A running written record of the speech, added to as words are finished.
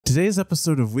Today's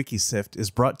episode of Wiki Sift is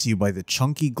brought to you by the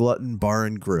Chunky Glutton Bar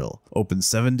and Grill. Open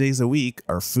 7 days a week,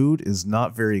 our food is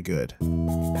not very good.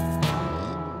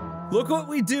 Look what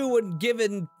we do when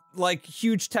given like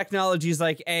huge technologies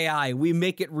like AI. We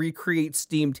make it recreate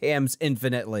steamed hams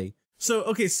infinitely. So,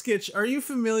 okay, Skitch, are you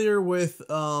familiar with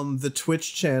the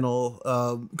Twitch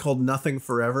channel called Nothing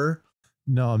Forever?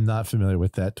 No, I'm not familiar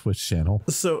with that Twitch channel.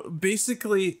 So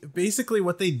basically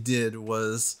what they did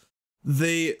was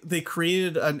they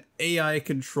created an AI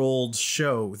controlled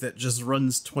show that just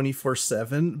runs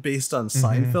 24/7 based on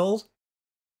Seinfeld.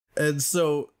 And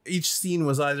so each scene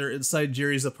was either inside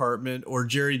Jerry's apartment or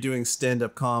Jerry doing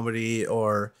stand-up comedy,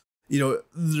 or, you know,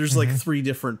 there's like 3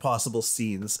 different possible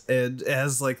scenes. And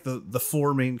as like the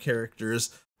 4 main characters,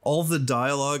 all the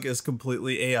dialogue is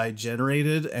completely AI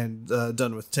generated and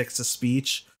done with text to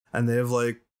speech. And they have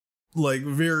like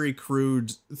very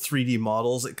crude 3D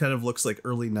models. It kind of looks like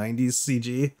early 90s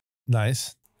CG.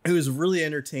 Nice. It was really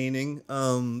entertaining.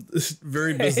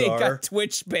 Very bizarre. It got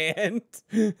Twitch banned.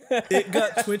 It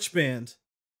got Twitch banned.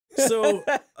 So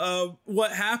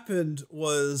what happened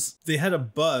was they had a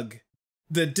bug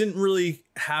that didn't really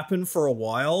happen for a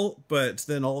while, but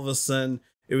then all of a sudden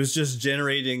it was just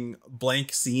generating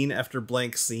blank scene after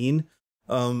blank scene.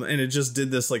 And it just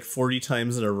did this like 40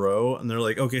 times in a row. And they're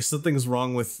like, okay, something's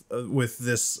wrong with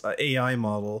this AI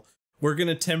model. We're going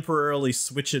to temporarily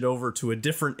switch it over to a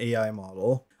different AI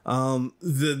model.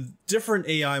 The different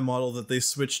AI model that they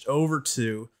switched over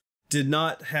to did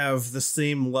not have the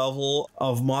same level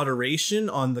of moderation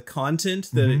on the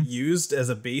content that it used as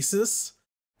a basis.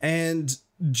 And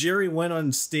Jerry went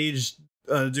on stage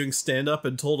doing stand-up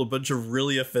and told a bunch of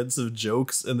really offensive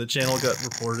jokes, and the channel got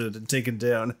reported and taken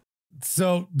down.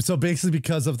 So basically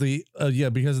because of the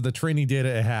because of the training data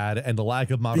it had and the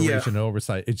lack of moderation and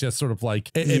oversight, it just sort of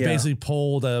like it basically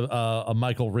pulled a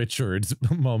Michael Richards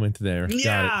moment there.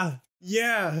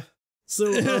 Yeah.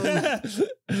 So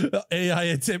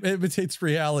AI imitates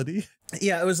reality.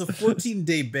 Yeah, it was a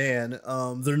 14-day ban.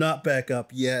 They're not back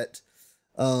up yet.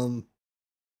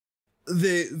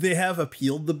 They have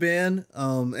appealed the ban,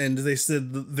 and they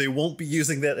said they won't be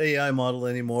using that AI model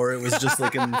anymore. It was just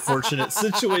like an unfortunate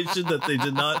situation that they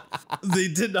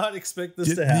did not expect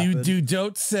this to happen. You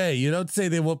don't say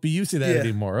they won't be using that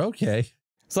anymore. Okay.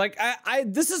 It's like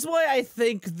this is why I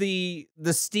think the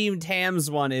steamed hams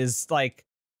one is like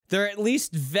they're at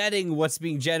least vetting what's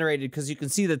being generated, because you can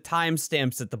see the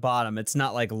timestamps at the bottom. It's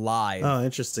not like live. Oh,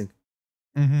 interesting.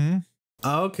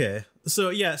 Okay.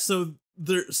 So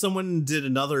someone did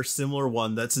another similar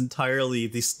one that's entirely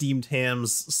the steamed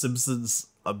hams Simpsons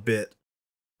a bit,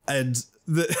 and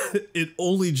it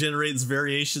only generates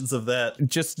variations of that,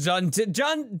 just done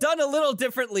a little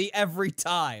differently every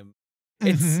time.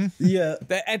 It's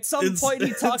at some point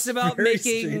he talks about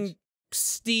making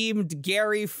steamed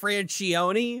Gary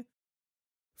Francione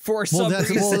for some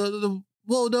reason.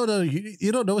 No,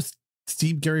 you don't know what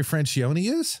steamed Gary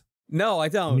Francione is? No, I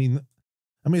don't.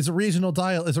 I mean, it's a regional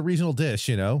it's a regional dish,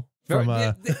 you know. From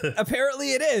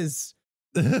apparently it is.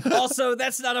 Also,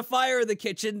 that's not a fire in the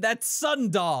kitchen. That's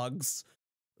sun dogs.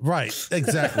 Right.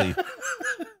 Exactly.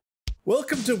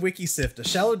 Welcome to Wiki Sift, a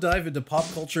shallow dive into pop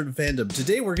culture and fandom.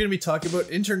 Today, we're going to be talking about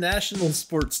international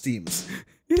sports teams.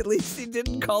 At least he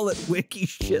didn't call it wiki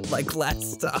shit like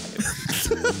last time.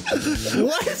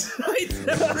 What? I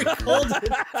never recalled it.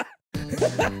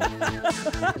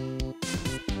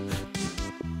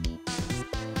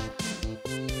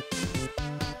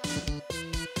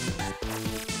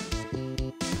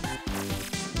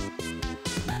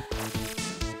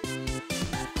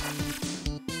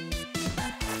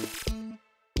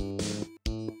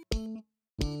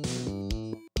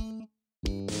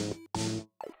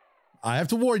 I have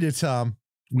to warn you, Tom,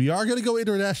 we are going to go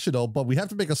international, but we have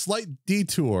to make a slight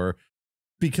detour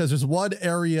because there's one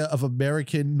area of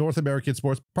North American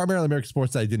sports, primarily American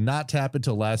sports, that I did not tap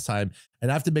into last time. And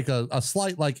I have to make a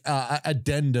slight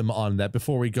addendum on that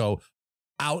before we go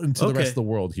out into the rest of the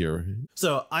world here.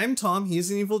 So I'm Tom,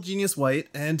 he's an evil genius white,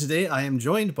 and today I am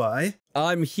joined by...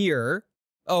 I'm here.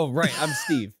 Oh, right, I'm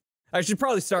Steve. I should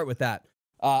probably start with that.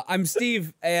 I'm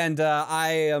Steve, and I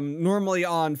am normally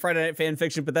on Friday Night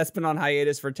Fanfiction, but that's been on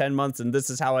hiatus for 10 months, and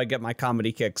this is how I get my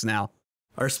comedy kicks now.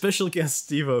 Our special guest,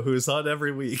 Stevo, who's on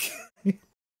every week. Oh,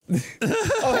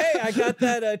 hey, I got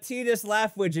that Tina's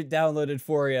laugh widget downloaded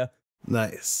for you.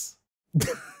 Nice.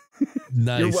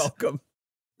 Nice. You're welcome.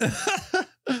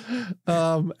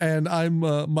 And I'm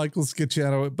Michael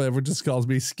Schiciano, but everyone just calls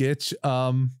me Skitch.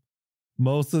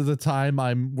 Most of the time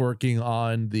I'm working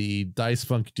on the Dice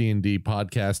Funk D&D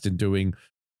podcast and doing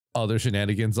other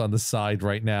shenanigans on the side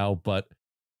right now. But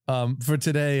for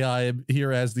today, I am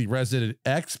here as the resident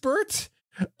expert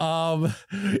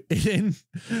in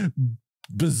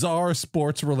bizarre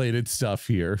sports related stuff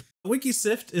here. Wiki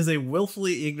Sift is a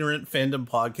willfully ignorant fandom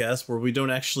podcast where we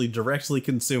don't actually directly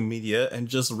consume media and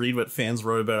just read what fans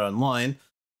wrote about online,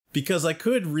 because I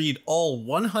could read all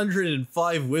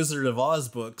 105 Wizard of Oz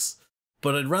books,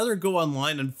 but I'd rather go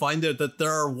online and find out that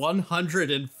there are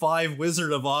 105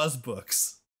 Wizard of Oz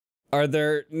books. Are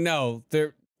there? No,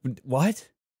 there. What?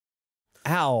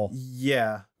 Ow.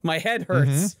 Yeah. My head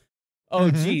hurts. Oh,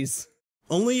 geez.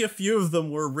 Only a few of them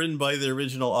were written by the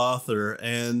original author,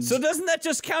 and... So doesn't that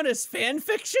just count as fan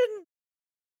fiction?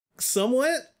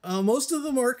 Somewhat. Most of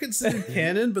them are considered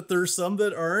canon, but there are some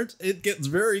that aren't. It gets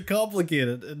very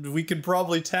complicated, and we can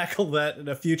probably tackle that in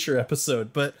a future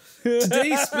episode. But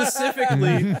today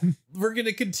specifically, we're going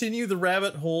to continue the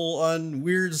rabbit hole on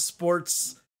weird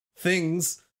sports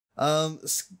things.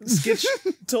 Skitch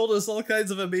told us all kinds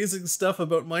of amazing stuff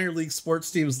about minor league sports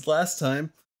teams last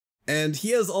time, and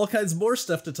he has all kinds more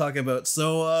stuff to talk about.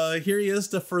 So here he is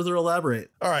to further elaborate.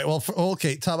 All right. Well,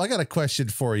 okay, Tom, I got a question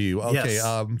for you. Okay.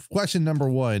 Yes. Question number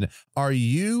 1. Are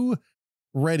you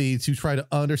ready to try to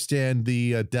understand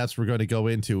the depths we're going to go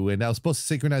into? And I was supposed to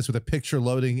synchronize with a picture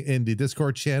loading in the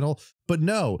Discord channel, but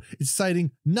no, it's citing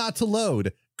not to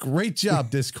load. Great job,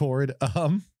 Discord.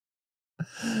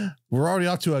 We're already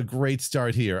off to a great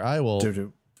start here. I will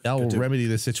remedy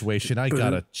the situation. I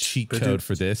got a cheat code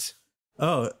for this.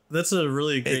 Oh, that's a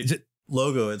really great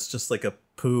logo. It's just like a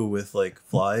poo with like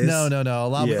flies. No.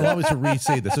 Allow me to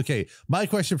re-say this. Okay. My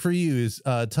question for you is,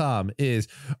 Tom,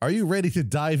 are you ready to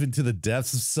dive into the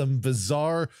depths of some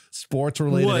bizarre sports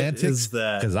related antics? What is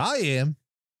that? Because I am.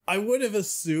 I would have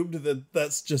assumed that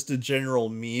that's just a general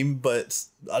meme, but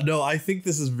no, I think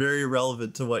this is very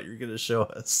relevant to what you're going to show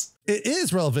us. It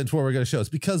is relevant to what we're going to show us,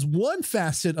 because one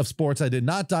facet of sports I did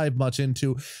not dive much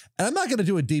into, and I'm not going to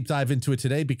do a deep dive into it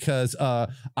today because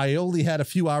I only had a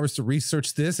few hours to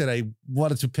research this, and I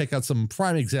wanted to pick out some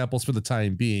prime examples for the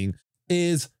time being,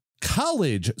 is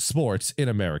college sports in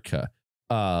America.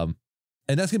 And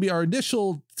that's going to be our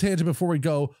initial tangent before we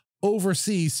go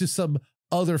overseas to some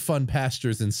other fun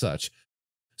pastures and such.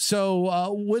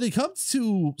 So when it comes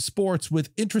to sports with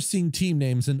interesting team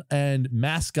names and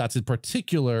mascots in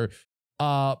particular,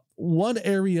 one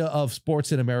area of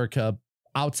sports in America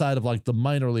outside of like the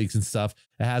minor leagues and stuff,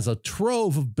 it has a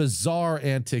trove of bizarre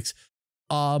antics,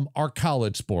 are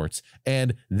college sports.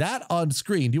 And that on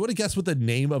screen, do you want to guess what the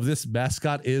name of this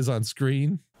mascot is on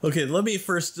screen? Okay, let me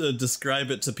first describe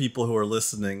it to people who are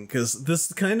listening, because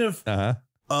this kind of...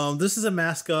 this is a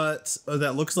mascot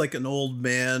that looks like an old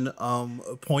man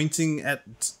pointing at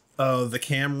the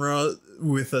camera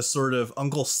with a sort of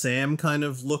Uncle Sam kind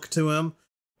of look to him.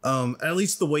 At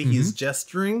least the way he's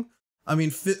gesturing. I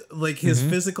mean, like his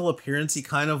physical appearance, he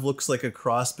kind of looks like a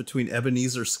cross between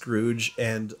Ebenezer Scrooge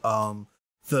and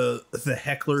the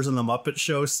hecklers in the Muppet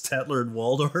Show, Statler and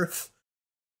Waldorf.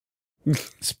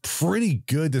 It's pretty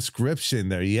good description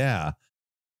there, yeah.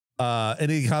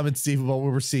 Any comments, Steve, about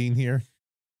what we're seeing here?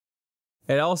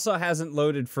 It also hasn't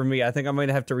loaded for me. I think I might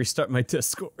have to restart my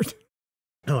Discord.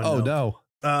 Oh no.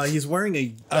 He's wearing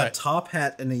a top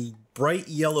hat and a bright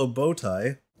yellow bow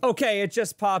tie. Okay, it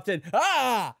just popped in.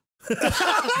 Ah!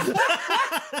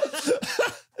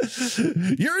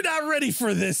 You're not ready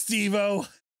for this, Stevo.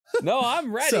 No,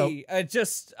 I'm ready.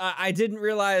 I didn't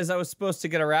realize I was supposed to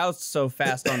get aroused so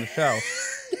fast on the show.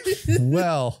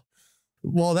 Well,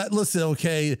 listen,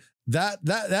 okay.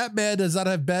 That man does not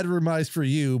have bad remise for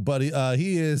you, but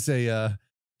he is a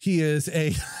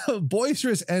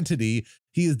boisterous entity.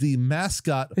 He is the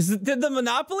mascot. Did the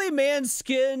Monopoly man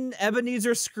skin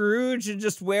Ebenezer Scrooge and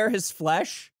just wear his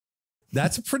flesh?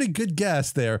 That's a pretty good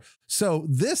guess there. So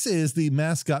this is the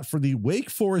mascot for the Wake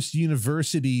Forest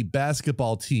University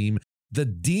basketball team, the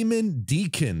Demon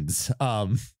Deacons.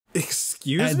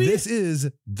 Excuse me? This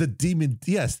is the Demon.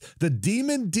 Yes, the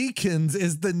Demon Deacons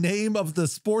is the name of the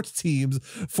sports teams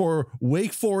for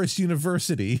Wake Forest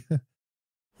University.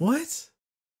 What?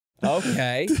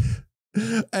 Okay.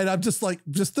 And I'm just like,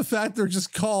 just the fact they're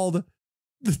just called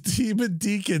the Demon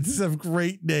Deacons is a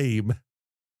great name.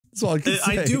 That's all I can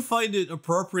say. I do find it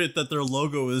appropriate that their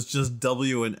logo is just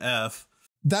W and F.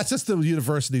 That's just the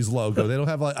university's logo. They don't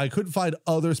have I couldn't find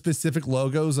other specific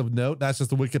logos of note. That's just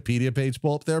the Wikipedia page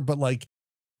pull up there. But like,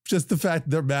 just the fact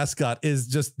their mascot is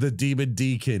just the Demon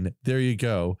Deacon. There you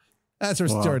go. That's our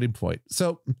starting point.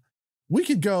 So we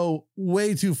could go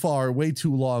way too far, way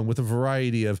too long with a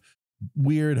variety of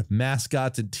weird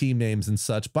mascots and team names and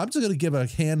such. But I'm just going to give a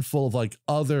handful of like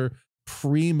other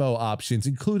primo options,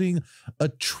 including a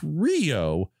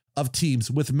trio of teams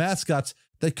with mascots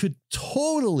that could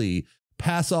totally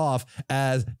pass off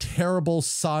as terrible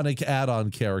Sonic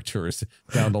add-on characters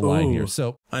down the line here.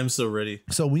 So I'm so ready.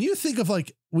 So when you think of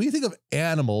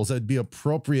animals that'd be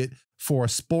appropriate for a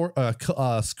sport,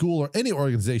 school, or any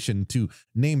organization to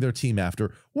name their team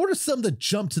after, what are some that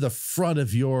jump to the front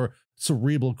of your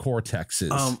cerebral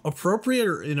cortexes? Appropriate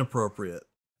or inappropriate?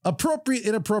 Appropriate,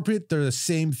 inappropriate, they're the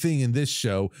same thing in this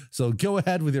show. So go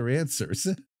ahead with your answers.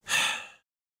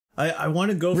 I want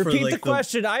to go Repeat for the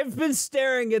question. I've been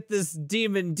staring at this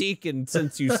Demon Deacon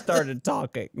since you started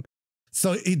talking.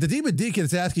 So the Demon Deacon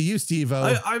is asking you,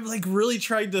 Stevo. I'm like really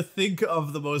trying to think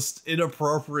of the most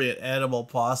inappropriate animal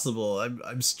possible.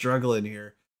 I'm struggling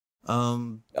here.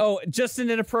 Oh, just an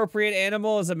inappropriate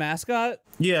animal as a mascot?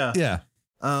 Yeah. Yeah.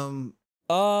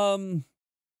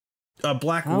 A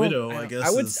Black Widow, I guess.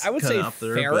 I would say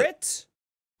ferret.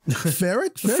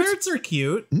 Ferret? Ferrets are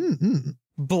cute. Mm-hmm.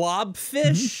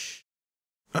 Blobfish.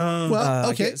 Well,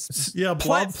 okay. Yeah,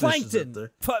 plankton.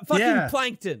 Fucking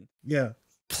plankton. Yeah.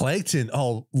 Plankton.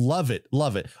 Oh, love it.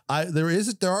 Love it.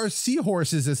 There are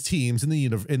seahorses as teams in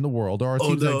the world. There are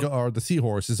teams that are the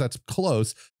seahorses. That's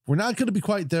close. We're not going to be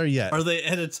quite there yet. Are they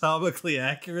anatomically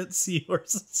accurate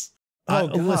seahorses?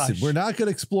 Listen, we're not going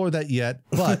to explore that yet.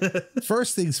 But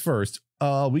first things first,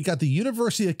 we got the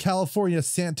University of California,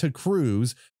 Santa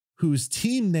Cruz, whose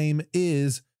team name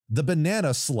is the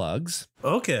Banana Slugs.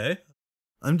 Okay.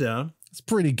 I'm down. It's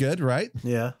pretty good, right?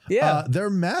 Yeah. Yeah. Their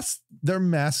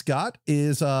mascot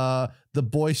is the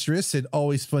boisterous and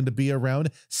always fun to be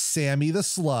around Sammy the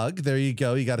Slug. There you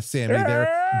go. You got a Sammy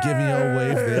there giving you a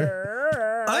wave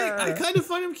there. I kind of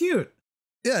find him cute.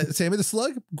 Yeah, Sammy the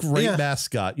Slug, great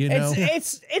mascot, you know.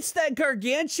 It's that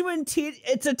gargantuan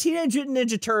it's a Teenage Mutant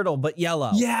Ninja Turtle, but yellow.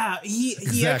 Yeah,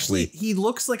 he actually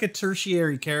looks like a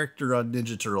tertiary character on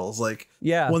Ninja Turtles. Like,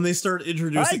 when they start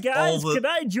introducing, hi guys, can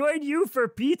I join you for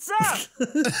pizza?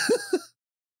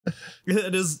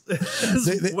 And his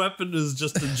weapon is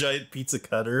just a giant pizza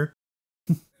cutter.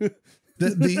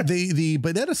 The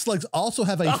Banana Slugs also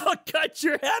have a I'll cut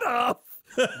your head off.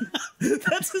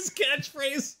 That's his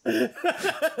catchphrase.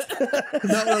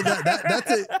 No,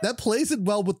 that plays it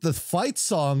well with the fight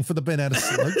song for the Banana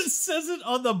Slugs. It says it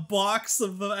on the box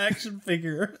of the action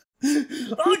figure.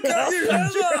 I'll cut your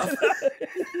head off.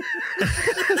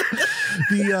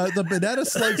 The Banana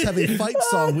Slugs have a fight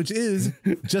song, which is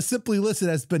just simply listed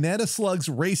as Banana Slugs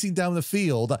racing down the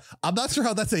field. I'm not sure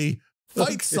how that's a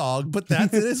fight song, but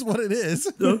it is what it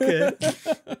is. Okay.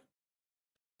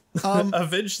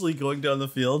 Eventually going down the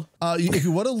field. If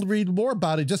you want to read more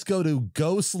about it, just go to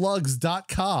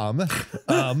goslugs.com.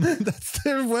 That's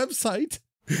their website.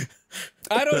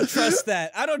 I don't trust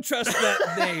that. I don't trust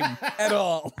that name at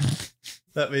all.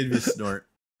 That made me snort.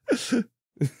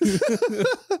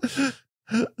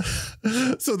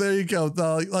 So there you go.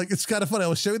 Like, it's kind of funny. I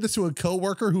was showing this to a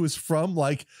coworker who is from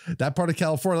like that part of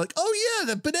California. Like, oh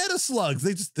yeah, the Banana Slugs.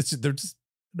 They're just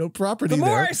no property. The more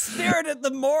there. I stare at it, the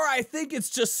more I think it's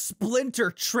just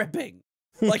Splinter tripping.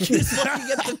 Like he's looking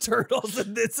at the turtles,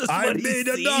 and this is what he sees.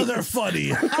 Another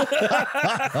funny.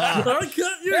 I'll cut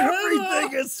your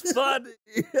Everything is funny.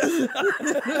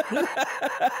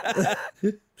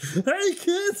 Hey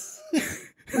kids.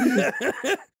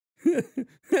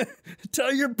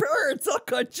 Tell your parents I'll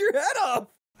cut your head off.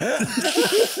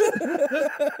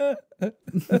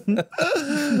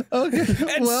 Okay.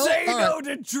 And say no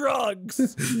to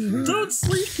drugs. Don't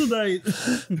sleep tonight.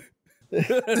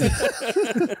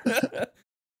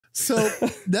 So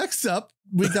next up,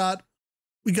 we got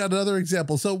another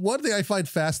example. So one thing I find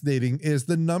fascinating is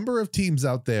the number of teams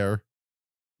out there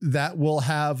that will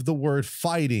have the word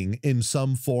fighting in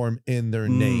some form in their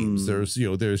names. There's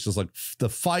just like the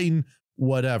fighting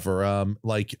whatever.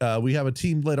 We have a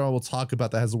team later on we'll talk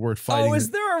about that has the word fighting. Oh, is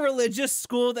there a religious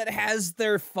school that has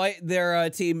their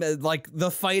team like the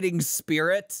Fighting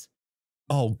Spirit?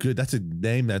 Oh, good. That's a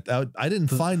name that I didn't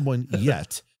find one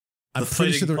yet. I'm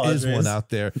pretty sure there Padres. is one out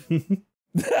there.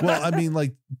 Well, I mean,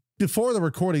 like before the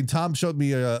recording, Tom showed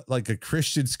me a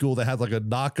Christian school that had like a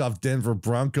knockoff Denver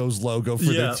Broncos logo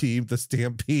for their team, the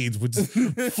Stampedes, which is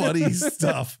funny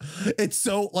stuff. It's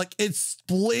so like it's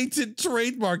blatant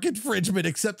trademark infringement,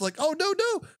 except like, oh no,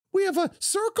 we have a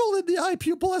circle in the eye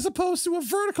pupil as opposed to a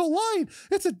vertical line.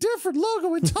 It's a different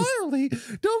logo entirely.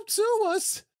 Don't sue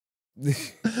us.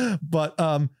 But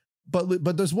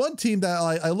there's one team that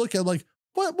I look at like,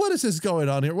 what is this going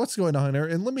on here? What's going on here?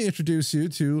 And let me introduce you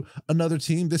to another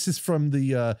team. This is from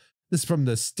the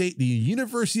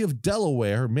University of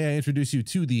Delaware. May I introduce you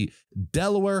to the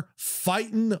Delaware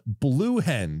Fightin' Blue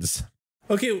Hens?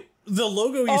 Okay, the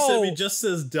logo you sent me just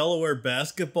says Delaware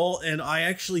Basketball, and I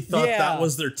actually thought that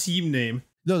was their team name.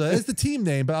 No, that is the team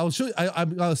name, but I'll show you.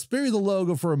 I'll spare you the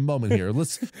logo for a moment here.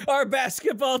 Let's. Our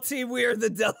basketball team. We are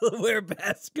the Delaware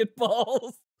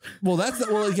Basketballs. Well,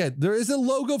 again, there is a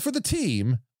logo for the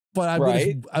team, but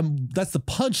that's the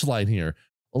punchline here.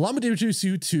 Allow me to introduce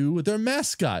you to their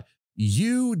mascot,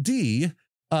 UD,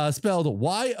 spelled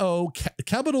Y-O,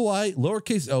 capital Y,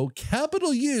 lowercase o,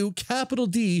 capital U, capital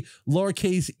D,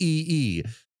 lowercase e-e.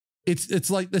 It's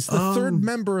like it's the third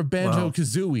member of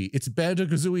Banjo-Kazooie. It's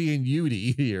Banjo-Kazooie and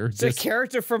Yudi here. It's a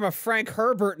character from a Frank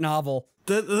Herbert novel.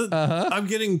 I'm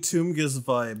getting Toomgiz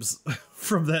vibes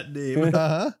from that name.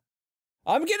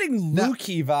 I'm getting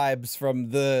Lukey vibes from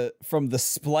the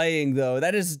splaying, though.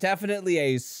 That is definitely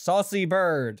a saucy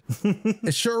bird.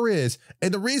 It sure is.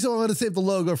 And the reason I want to save the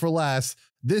logo for last,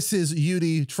 this is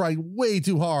Yudi trying way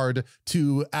too hard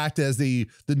to act as the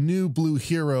new blue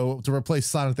hero to replace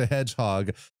Sonic the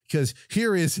Hedgehog. Because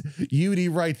here is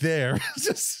Yudi right there.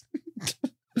 Is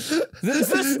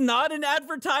this not an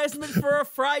advertisement for a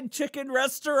fried chicken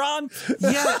restaurant?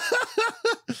 Yeah.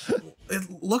 It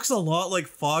looks a lot like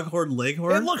Foghorn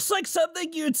Leghorn. It looks like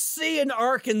something you'd see in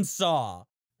Arkansas.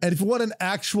 And if you want an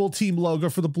actual team logo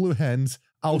for the Blue Hens,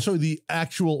 I'll show you the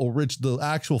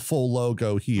actual full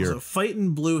logo here. So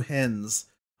fighting Blue Hens.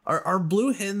 Are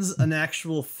Blue Hens an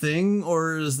actual thing,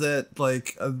 or is that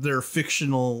like their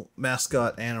fictional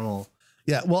mascot animal?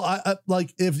 Yeah, well, I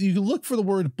like if you look for the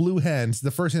word Blue Hens, the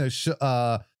first thing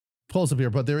that pulls up here,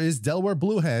 but there is Delaware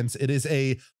Blue Hens. It is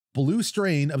a blue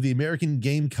strain of the American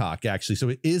gamecock, actually. So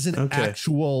it is an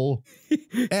actual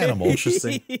animal.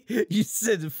 Interesting. You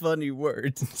said funny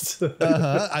words.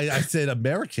 I said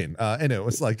American, and it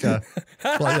was like, well,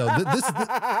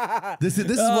 this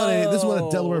is what a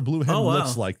Delaware Blue Hen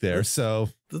looks like there. So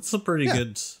that's a pretty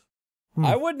good.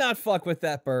 I would not fuck with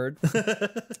that bird.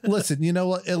 Listen, you know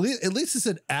what? At least it's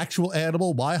an actual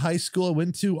animal. My high school I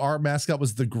went to, our mascot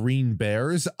was the Green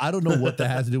Bears. I don't know what that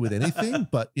has to do with anything,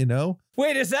 but you know.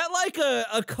 Wait, is that like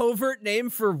a covert name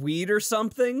for weed or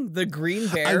something? The Green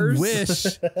Bears?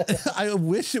 I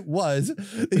wish it was.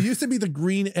 It used to be the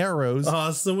Green Arrows.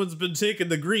 Oh, someone's been taking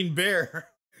the Green Bear.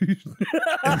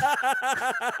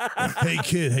 Hey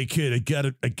kid,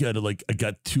 I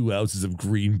got 2 ounces of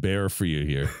Green Bear for you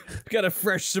here. Got a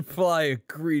fresh supply of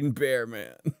Green Bear,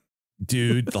 man.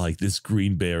 Dude, like this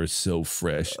Green Bear is so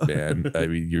fresh, man. I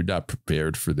mean, you're not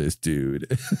prepared for this, dude.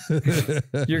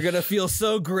 You're gonna feel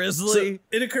so grizzly. So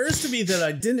it occurs to me that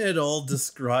I didn't at all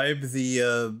describe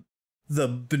the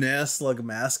banana slug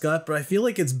mascot, but I feel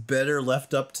like it's better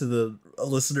left up to the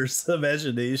listener's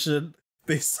imagination.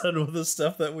 Based on the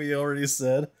stuff that we already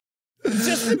said.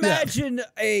 Just imagine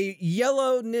a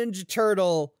yellow Ninja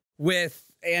Turtle with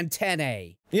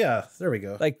antennae. Yeah, there we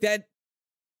go. Like that.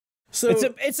 So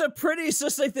it's a pretty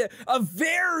succinct, a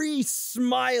very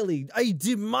smiley, a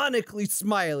demonically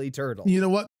smiley turtle. You know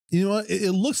what?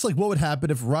 It looks like what would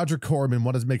happen if Roger Corman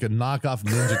wanted to make a knockoff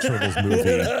Ninja Turtles movie,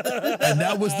 and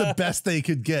that was the best they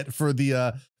could get for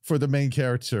the main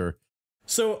character.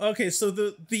 So okay, so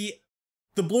the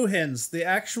blue hens, the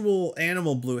actual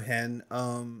animal blue hen,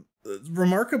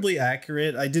 remarkably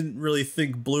accurate. I didn't really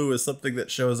think blue is something that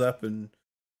shows up in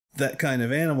that kind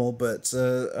of animal, but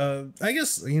I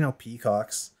guess,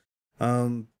 peacocks.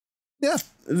 Yeah.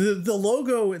 The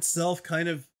logo itself kind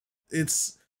of,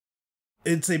 it's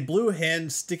a blue hen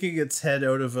sticking its head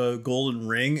out of a golden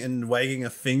ring and wagging a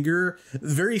finger.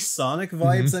 Very Sonic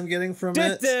vibes I'm getting from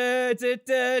it.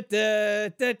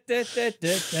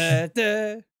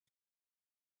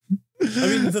 I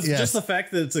mean, just the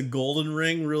fact that it's a golden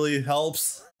ring really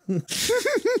helps.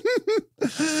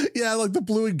 Yeah, like the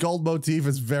blue and gold motif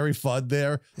is very fun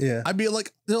there. Yeah. I mean,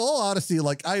 like, in all honesty,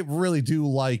 like, I really do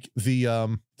like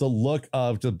the look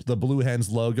of the Blue Hens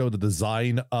logo, the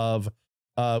design of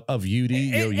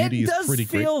Yudi. Yudi is pretty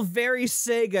great. It does feel very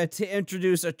Sega to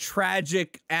introduce a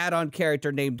tragic add-on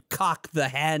character named Cock the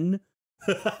Hen.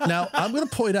 Now, I'm going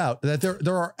to point out that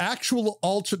there are actual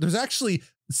there's actually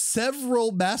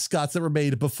several mascots that were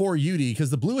made before Yudi, because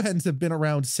the Blue Hens have been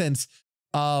around since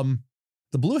the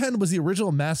Blue Hen was the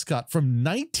original mascot from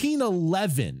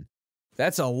 1911.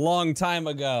 That's a long time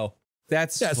ago.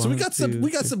 So we got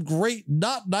some great,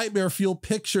 not nightmare fuel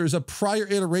pictures of prior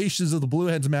iterations of the Blue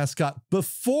Hens mascot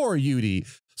before Yudi.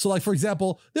 So, like, for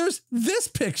example, there's this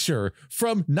picture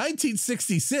from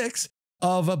 1966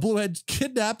 of a blue hen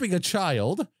kidnapping a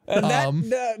child.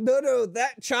 And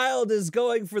that child is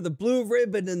going for the blue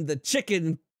ribbon in the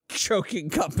chicken choking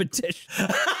competition.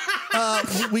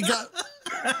 We got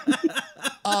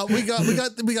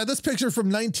this picture from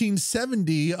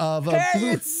 1970 of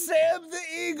it's Sam the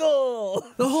Eagle.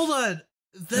 No, hold on.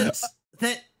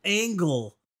 That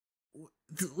angle.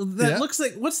 That looks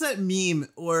like, what's that meme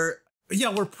or Yeah,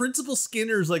 where Principal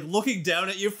Skinner's like looking down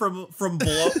at you from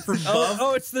below, from above.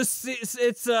 Oh,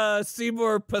 it's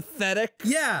Seymour Pathetic.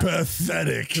 Yeah,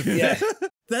 pathetic. Yeah,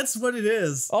 that's what it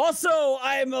is. Also,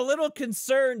 I'm a little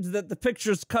concerned that the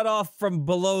picture's cut off from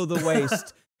below the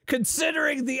waist.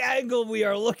 Considering the angle we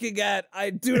are looking at,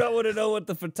 I do not want to know what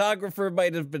the photographer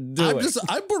might have been doing.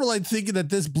 I'm borderline thinking that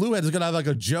this blue head is gonna have like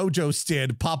a JoJo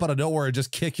stand pop out of nowhere and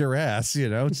just kick your ass, you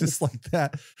know, just like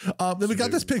that. Then we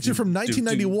got this picture from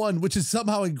 1991, which is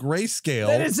somehow in grayscale.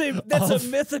 That's a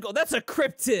mythical. That's a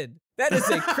cryptid. That is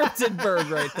a cryptid bird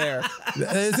right there.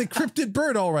 That is a cryptid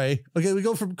bird, all right. Okay, we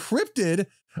go from cryptid,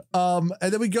 and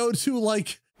then we go to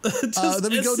like. Does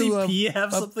then we go SCP to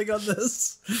have something on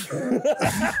this?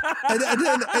 and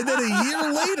then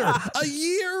a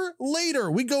year later,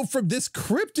 we go from this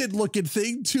cryptid looking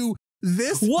thing to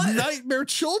this Nightmare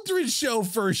Children's Show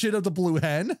version of the blue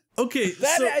hen. Okay,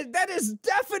 that is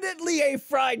definitely a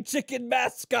fried chicken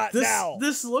mascot now.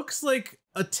 This looks like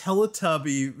a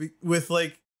Teletubby with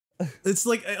like, it's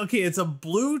like, okay, it's a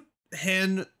blue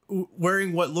hen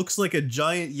wearing what looks like a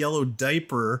giant yellow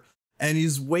diaper. And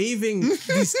he's waving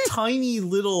these tiny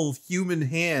little human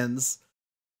hands.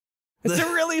 It's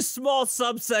a really small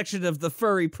subsection of the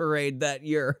furry parade that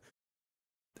year.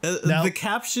 The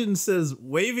caption says,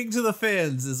 "Waving to the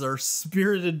fans is our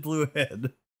spirited blue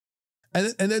head."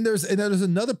 And then there's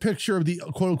another picture of the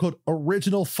quote unquote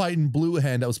original fighting blue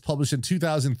hen that was published in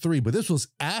 2003, but this was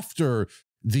after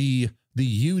the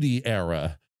Udi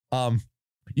era.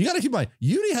 You got to keep in mind,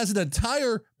 Udi has an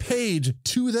entire page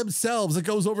to themselves that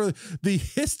goes over the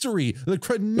history, the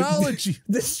chronology.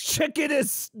 This chicken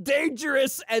is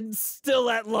dangerous and still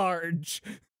at large.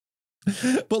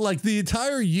 But like the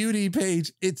entire Udi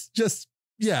page, it's just,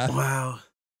 yeah. Wow.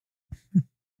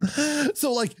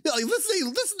 So like this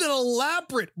is an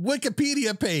elaborate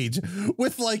Wikipedia page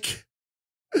with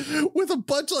a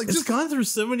bunch of like. It's just gone through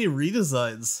so many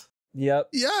redesigns. Yep.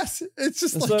 Yes, it's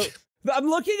just like. I'm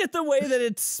looking at the way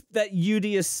that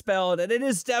Udi is spelled, and it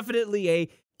is definitely a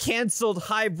canceled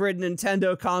hybrid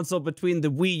Nintendo console between the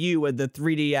Wii U and the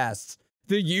 3DS.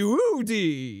 The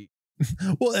Udi.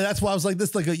 Well, and that's why I was like,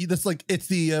 this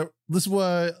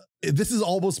is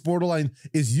almost borderline.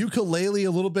 Is ukulele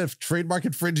a little bit of trademark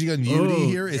infringing on Udi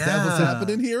here? Is that what's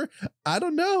happening here? I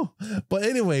don't know. But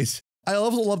anyways, I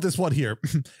also love this one here.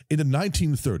 In the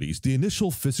 1930s, the initial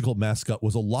physical mascot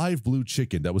was a live blue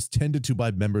chicken that was tended to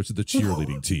by members of the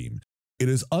cheerleading team. It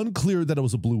is unclear that it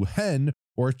was a blue hen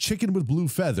or a chicken with blue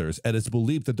feathers, and it's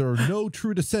believed that there are no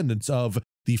true descendants of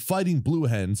the fighting blue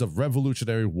hens of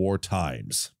Revolutionary War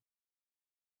times.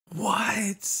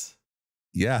 What?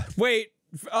 Yeah. Wait.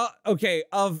 Okay,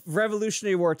 of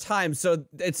Revolutionary War times, so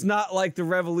it's not like the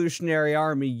Revolutionary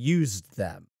Army used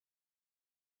them.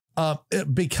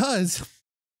 Because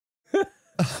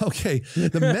okay,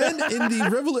 according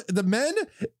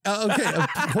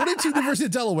to the University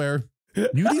of Delaware,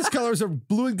 Udi's colors are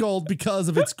blue and gold because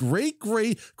of its great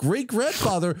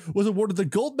grandfather was awarded the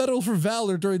Gold Medal for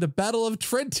Valor during the Battle of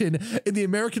Trenton in the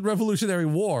American Revolutionary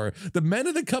War. The men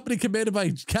of the company, commanded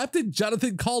by Captain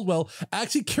Jonathan Caldwell,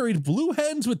 actually carried blue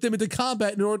hens with them into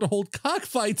combat in order to hold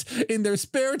cockfights in their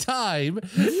spare time.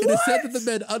 It is said that the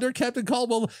men under Captain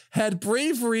Caldwell had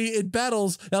bravery in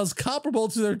battles that was comparable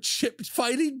to their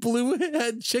fighting blue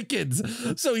hen chickens.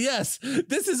 So yes,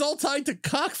 this is all tied to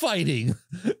cockfighting.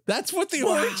 That's what the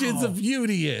origins of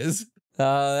Udi is.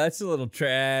 That's a little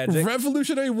tragic.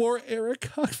 Revolutionary War era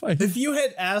cockfighting. If you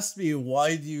had asked me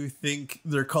why do you think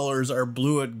their colors are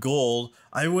blue and gold,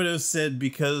 I would have said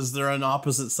because they're on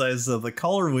opposite sides of the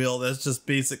color wheel. That's just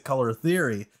basic color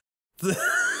theory.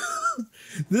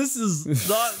 This is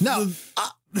not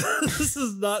this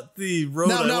is not the road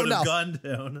I would have gone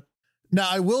down. Now,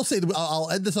 I will say,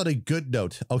 I'll end this on a good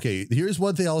note. Okay, here's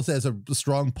one thing I'll say as a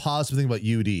strong positive thing about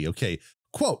Udi. Okay,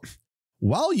 quote,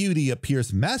 while Udi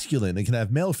appears masculine and can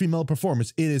have male-female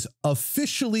performance, it is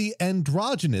officially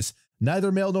androgynous,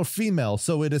 neither male nor female,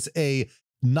 so it is a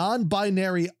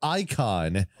non-binary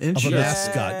icon of a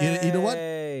mascot. You know what?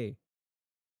 And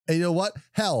you know what?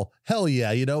 Hell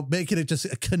yeah, you know, making it just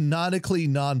a canonically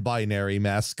non-binary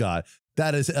mascot.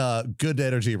 That is good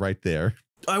energy right there.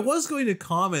 I was going to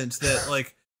comment that,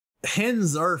 like,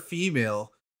 hens are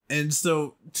female, and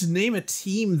so to name a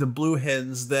team the Blue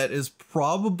Hens that is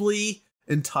probably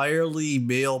entirely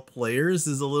male players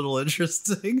is a little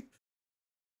interesting.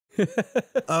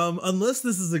 Unless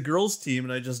this is a girls' team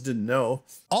and I just didn't know.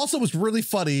 Also, what's really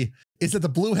funny is that the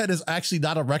blue hen is actually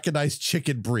not a recognized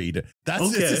chicken breed.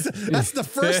 That's the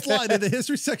first line in the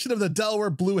history section of the Delaware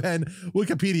Blue Hen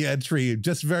Wikipedia entry.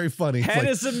 Just very funny. Hen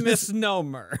is a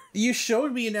misnomer. You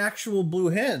showed me an actual blue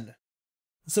hen.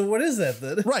 So what is that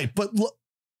then? Right, but look.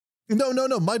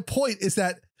 No. My point is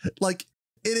that, like,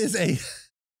 it is a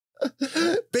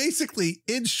basically,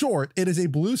 in short, it is a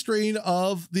blue strain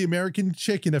of the American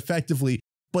chicken, effectively,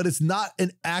 but it's not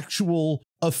an actual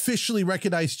officially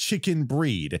recognized chicken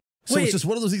breed. So it's just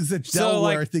one of those things that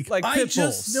Delaware, I think, like I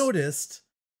just noticed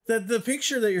that the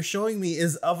picture that you're showing me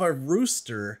is of a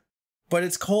rooster, but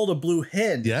it's called a blue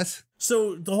hen. Yes.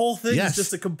 So the whole thing is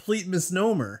just a complete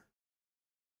misnomer.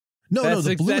 No,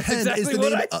 the blue hen exactly is the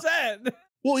what name. I said.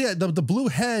 Well, yeah, the blue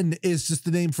hen is just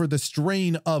the name for the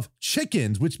strain of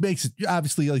chickens, which makes it,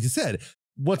 obviously, like you said,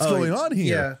 what's going on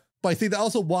here. Yeah. But I think that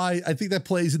also why I think that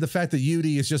plays in the fact that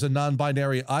Yudi is just a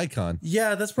non-binary icon.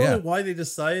 Yeah, that's probably why they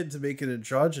decided to make it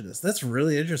androgynous. That's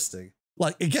really interesting.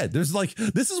 Like, again, there's like,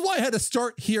 this is why I had to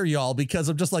start here, y'all, because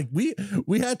I'm just like, we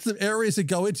had some areas to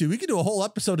go into. We could do a whole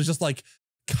episode of just like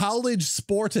college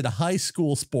sports and high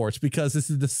school sports, because this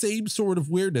is the same sort of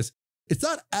weirdness. It's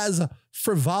not as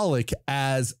frivolic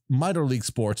as minor league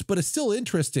sports, but it's still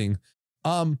interesting.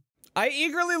 I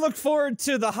eagerly look forward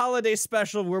to the holiday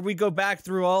special where we go back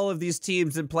through all of these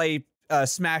teams and play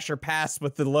Smash or Pass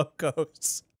with the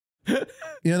logos.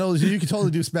 You know, you can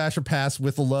totally do Smash or Pass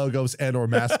with the logos and or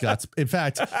mascots. In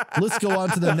fact, let's go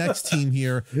on to the next team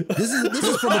here. This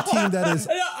is from a team that is...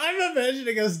 I'm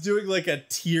imagining us doing like a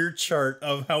tier chart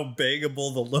of how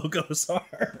bangable the logos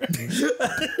are.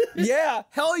 Yeah,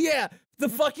 hell yeah. The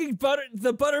fucking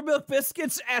buttermilk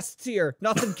biscuits S tier.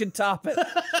 Nothing can top it.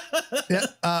 Yeah,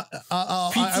 I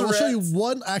will show you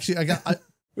one. Actually, I got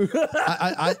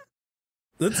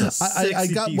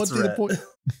one thing to point.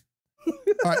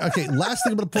 All right, okay. Last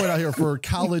thing I'm going to point out here for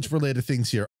college-related things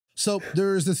here. So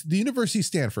there's the University of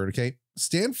Stanford. Okay,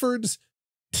 Stanford's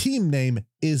team name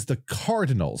is the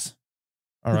Cardinals.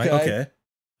 All right. Okay.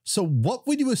 So what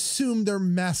would you assume their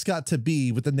mascot to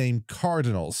be with the name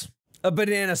Cardinals? A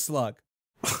banana slug.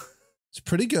 It's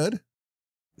pretty good.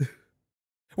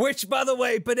 Which, by the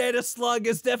way, banana slug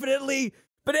is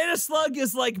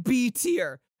like B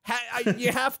tier.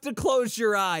 You have to close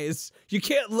your eyes. You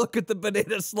can't look at the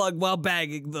banana slug while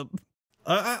bagging them.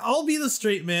 I'll be the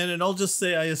straight man, and I'll just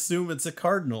say I assume it's a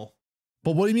cardinal.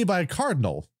 But what do you mean by a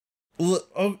cardinal? Well,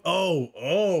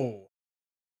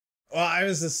 I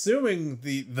was assuming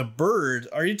the bird.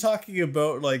 Are you talking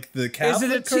about like the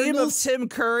Catholic Is it a team of Cardinals? Tim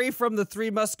Curry from the Three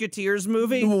Musketeers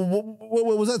movie?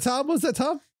 What was that, Tom? Was that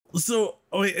Tom? So,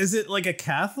 wait, is it like a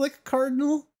Catholic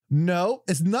cardinal? No,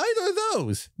 it's neither of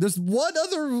those. There's one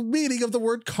other meaning of the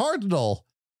word cardinal.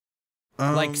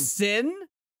 Like sin?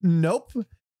 Nope.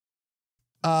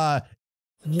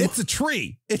 It's a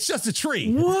tree. It's just a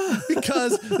tree. What?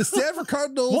 Because the Stanford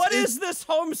Cardinals. What is this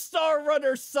Homestar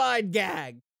Runner side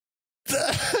gag?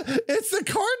 It's the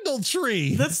cardinal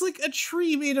tree. That's like a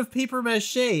tree made of paper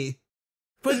mache.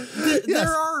 But there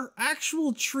are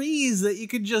actual trees that you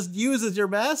could just use as your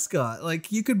mascot.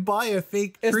 Like, you could buy a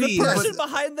fake tree. Is the person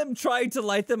behind them trying to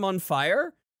light them on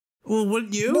fire? Well,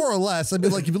 wouldn't you? More or less. I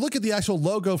mean, like, if you look at the actual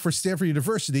logo for Stanford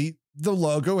University, the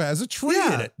logo has a tree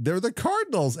in it. They're the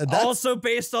Cardinals. And that's also,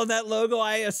 based on that logo,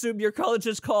 I assume your college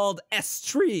is called S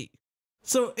Tree.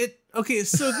 So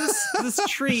this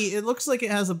tree, it looks like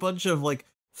it has a bunch of like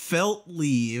felt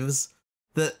leaves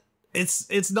that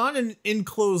it's not an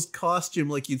enclosed costume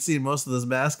like you'd see in most of those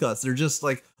mascots. They're just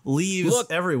like leaves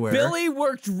everywhere. Billy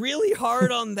worked really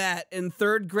hard on that in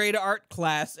third grade art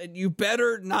class, and you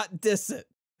better not diss it.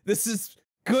 This is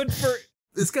good for...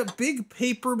 It's got big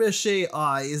paper mache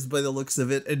eyes by the looks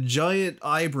of it and giant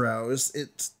eyebrows.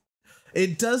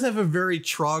 It does have a very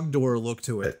Trogdor look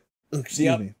to it.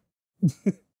 Excuse me.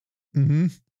 Mm-hmm.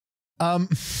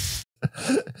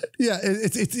 Yeah,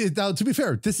 it's now, to be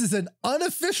fair, this is an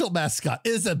unofficial mascot. It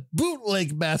is a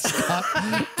bootleg mascot,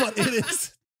 but it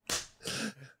is...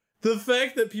 The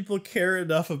fact that people care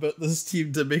enough about this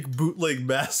team to make bootleg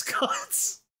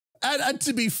mascots. And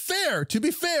to be fair,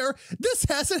 this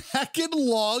has a heckin'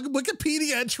 long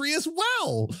Wikipedia entry as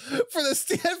well for the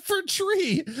Stanford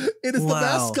tree. It is the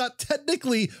mascot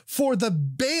technically for the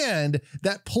band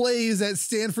that plays at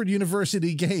Stanford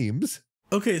University games.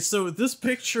 Okay, so this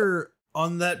picture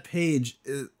on that page,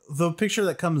 the picture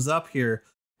that comes up here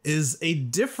is a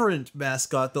different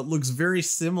mascot that looks very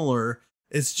similar.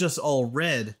 It's just all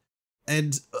red.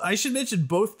 And I should mention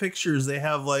both pictures, they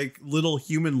have like little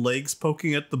human legs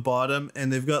poking at the bottom,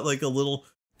 and they've got like a little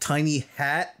tiny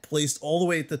hat placed all the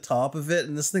way at the top of it.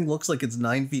 And this thing looks like it's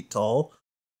 9 feet tall.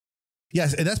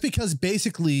 Yes, and that's because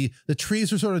basically the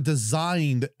trees are sort of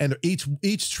designed, and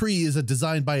each tree is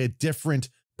designed by a different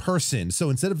person. So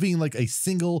instead of being like a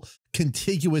single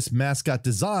contiguous mascot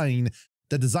design,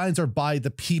 the designs are by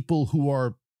the people who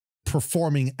are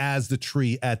performing as the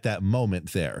tree at that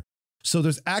moment there. So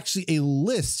there's actually a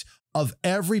list of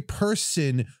every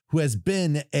person who has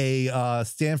been a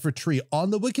Stanford tree on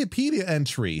the Wikipedia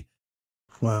entry.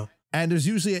 Wow. And there's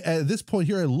usually, at this point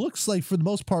here, it looks like for the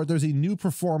most part, there's a new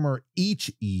performer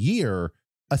each year,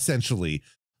 essentially.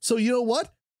 So you know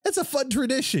what? It's a fun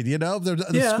tradition, you know? The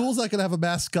school's not going to have a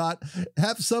mascot.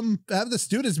 Have the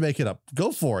students make it up.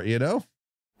 Go for it, you know?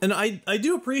 And I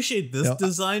do appreciate this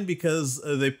design because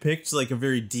they picked like a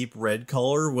very deep red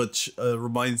color, which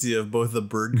reminds you of both the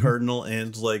bird cardinal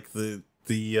and like the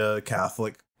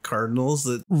Catholic cardinals.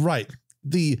 Right.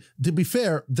 To be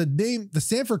fair, the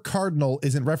Stanford Cardinal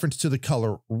is in reference to the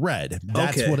color red.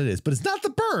 That's what it is. But it's not the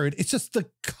bird. It's just the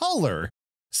color.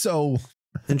 So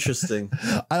interesting.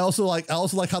 I also like how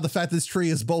the fact this tree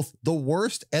is both the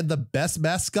worst and the best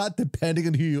mascot, depending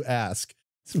on who you ask.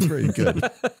 It's very good.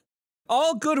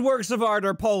 All good works of art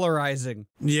are polarizing.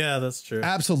 Yeah, that's true.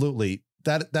 Absolutely.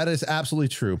 That is absolutely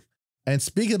true. And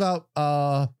speaking about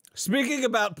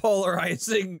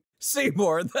polarizing,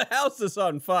 Seymour, the house is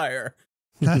on fire.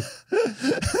 That's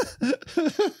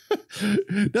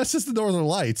just the Northern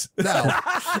Lights. Now,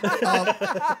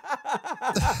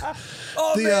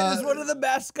 is one of the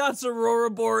mascots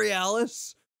Aurora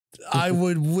Borealis? I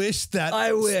would wish that.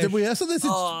 I wish we have something.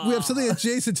 We have something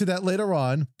adjacent to that later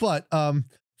on, but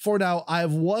for now, I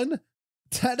have one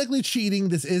technically cheating.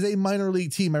 This is a minor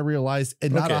league team, I realized,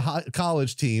 and not a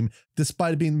college team,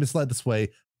 despite being misled this way.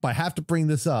 But I have to bring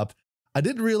this up. I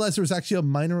didn't realize there was actually a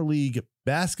minor league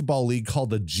basketball league called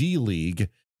the G League.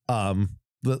 And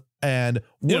one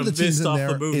of the teams in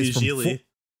there is from Gili.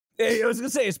 I was gonna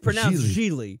say it's pronounced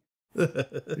Gili.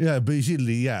 Yeah,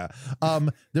 Gili. Yeah.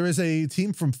 There is a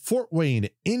team from Fort Wayne,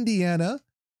 Indiana,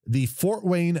 the Fort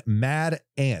Wayne Mad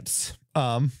Ants.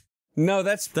 No,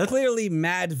 that's clearly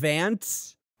Mad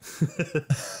Vance.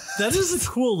 That is a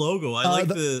cool logo. I like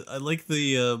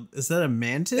the is that a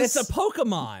mantis? It's a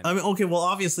Pokemon. I mean, okay, well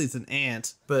obviously it's an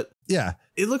ant, but yeah,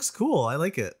 it looks cool. I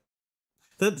like it.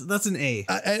 That's an A.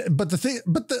 But the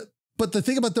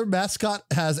thing about their mascot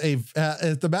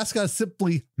the mascot is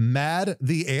simply Mad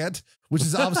the Ant, which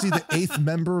is obviously the 8th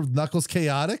member of Knuckles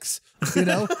Chaotix. You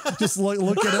know, just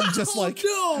look at him, just like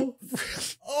no,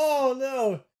 oh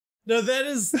no. No, that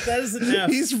is an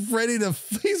F. He's ready to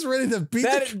beat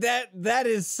that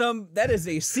is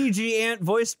a CG ant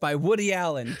voiced by Woody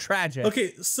Allen. Tragic.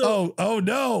 Okay, so oh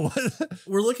no.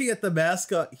 We're looking at the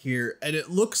mascot here, and it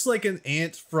looks like an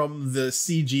ant from the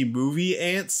CG movie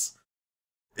Ants.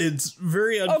 It's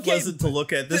very unpleasant to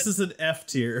look at. This is an F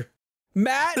tier.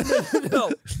 Mad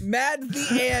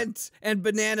the Ant and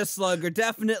Banana Slug are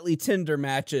definitely Tinder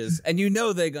matches, and you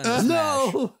know they're gonna smash.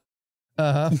 No. No.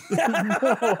 I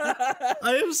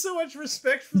have so much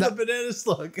respect for the Banana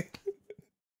Slug.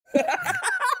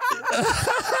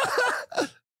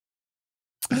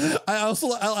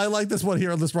 I like this one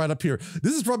here on this right up here.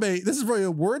 This is from a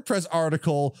WordPress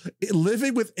article,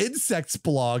 Living with Insects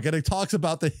blog, and it talks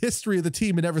about the history of the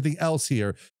team and everything else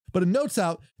here. But it notes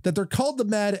out that they're called the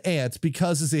Mad Ants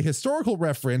because it's a historical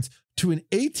reference to an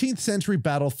 18th century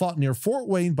battle fought near Fort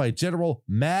Wayne by General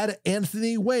Mad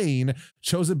Anthony Wayne,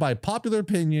 chosen by popular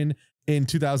opinion in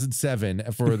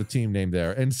 2007 for the team name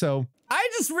there. And so I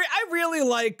really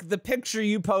like the picture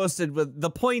you posted with the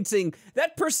pointing.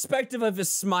 That perspective of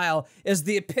his smile is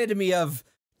the epitome of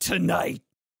tonight.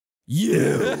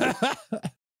 You.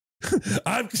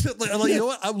 I'm like, you know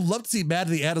what? I would love to see Mad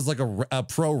the Ant as like a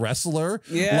pro wrestler.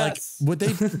 Yes. Like,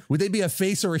 would they be a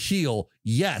face or a heel?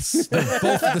 Yes. They're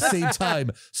both at the same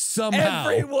time. Somehow.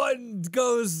 Everyone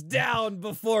goes down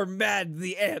before Mad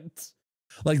the Ant.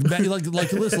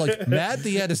 Listen, like Mad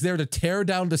the Ant is there to tear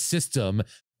down the system,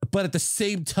 but at the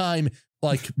same time,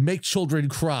 like make children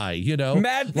cry, you know?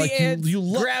 Mad the Ant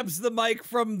grabs the mic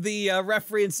from the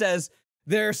referee and says,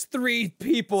 "There's 3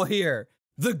 people here.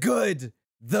 The good,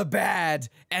 the bad,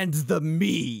 and the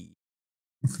me."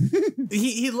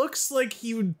 He looks like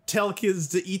he would tell kids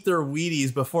to eat their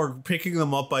Wheaties before picking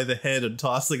them up by the head and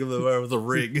tossing them over the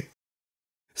ring.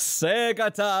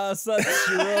 Segata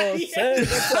Sachiro,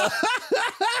 Segata.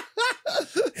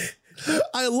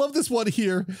 I love this one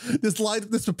here.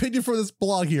 This opinion for this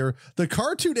blog here. The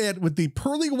cartoon ant with the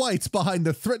pearly whites behind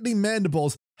the threatening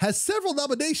mandibles has several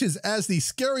nominations as the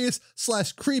scariest /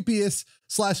 creepiest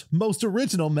 / most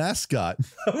original mascot.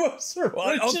 Most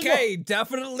original. Okay,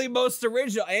 definitely most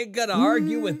original. I ain't gonna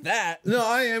argue with that. No,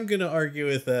 I am gonna argue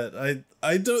with that.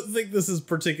 I don't think this is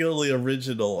particularly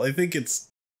original. I think it's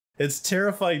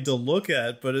terrifying to look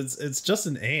at, but it's just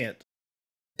an ant.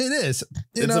 It is.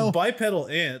 It's a bipedal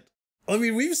ant. I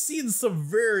mean, we've seen some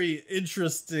very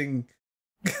interesting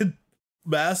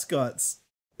mascots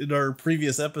in our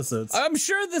previous episodes. I'm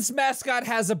sure this mascot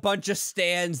has a bunch of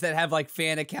stands that have like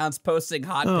fan accounts posting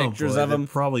hot pictures of him. It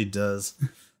probably does.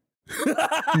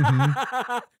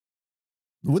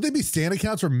 Would they be stand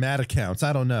accounts or mad accounts?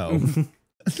 I don't know.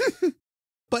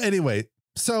 But anyway,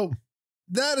 so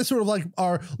that is sort of like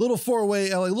our little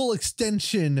four-way, like little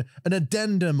extension, an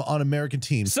addendum on American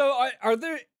teams. So are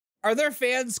there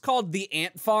fans called the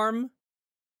Ant Farm?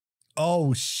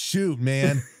 Oh, shoot,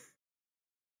 man.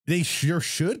 They sure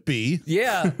should be.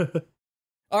 Yeah.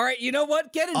 All right, you know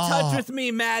what? Get in touch with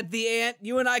me, Mad the Ant.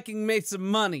 You and I can make some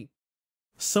money.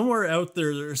 Somewhere out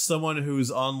there, there's someone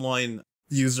whose online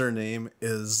username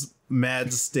is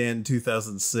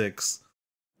MadStan2006.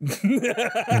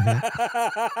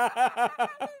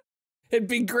 It'd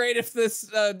be great if this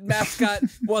mascot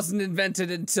wasn't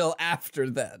invented until after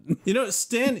then. You know,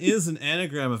 Stan is an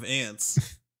anagram of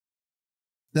ants.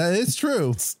 That is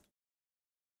true.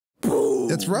 Boom.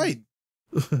 That's right.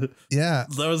 Yeah.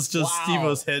 That was just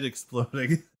Stevo's head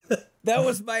exploding. That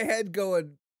was my head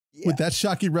going. Yeah. With that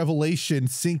shocking revelation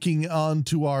sinking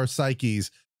onto our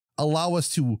psyches, allow us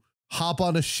to hop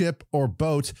on a ship or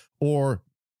boat or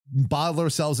bottle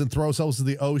ourselves and throw ourselves in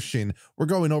the ocean. We're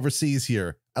going overseas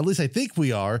here. At least I think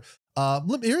we are.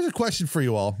 Here's a question for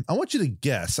you all. I want you to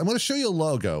guess. I'm going to show you a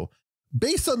logo.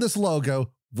 Based on this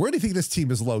logo, where do you think this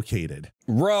team is located?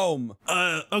 Rome.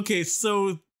 Okay,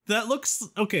 so that looks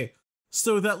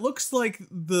like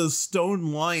the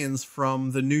stone lions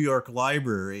from the New York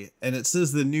Library, and it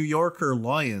says the New Yorker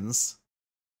Lions.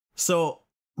 So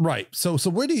right. So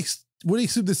where do you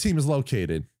assume this team is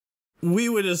located? We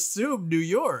would assume New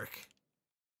York.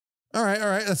 All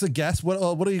right. That's a guess.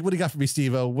 What do you got for me,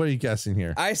 Stevo? What are you guessing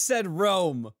here? I said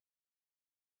Rome.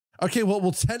 Okay,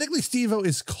 well, technically, Stevo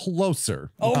is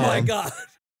closer. Oh my God.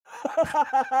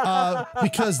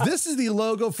 Because this is the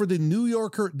logo for the New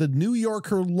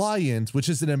Yorker Lions, which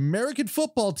is an American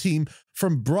football team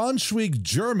from Braunschweig,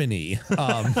 Germany.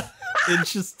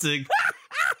 Interesting.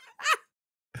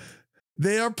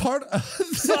 They are part of.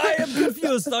 So I am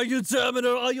confused. Are you German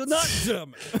or are you not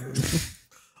German?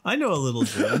 I know a little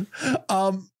German.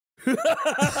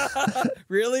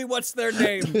 Really? What's their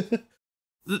name?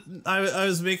 I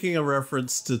was making a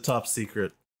reference to Top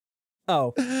Secret.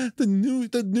 Oh, the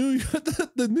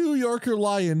New Yorker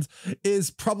Lions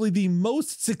is probably the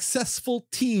most successful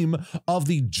team of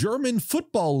the German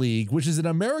Football League, which is an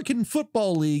American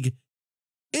football league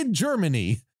in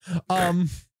Germany.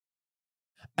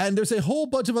 And there's a whole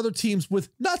bunch of other teams with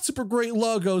not super great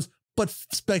logos, but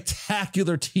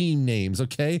spectacular team names.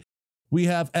 Okay. We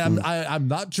have, I'm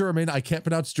not German. I can't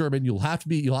pronounce German. You'll have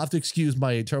to excuse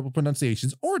my terrible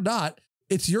pronunciations or not.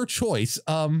 It's your choice.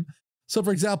 So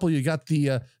for example, you got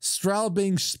the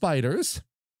Straubing Spiders.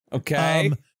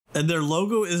 Okay. And their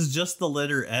logo is just the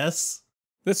letter S.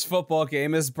 This football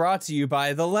game is brought to you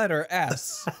by the letter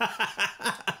S.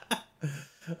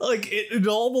 Like it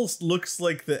almost looks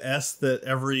like the S that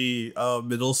every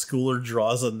middle schooler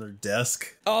draws on their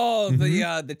desk. Oh,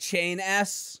 the chain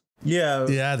S. Yeah.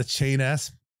 Yeah, the chain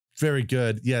S. Very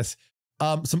good. Yes.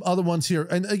 Some other ones here.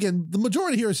 And again, the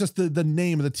majority here is just the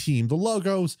name of the team. The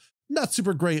logos, not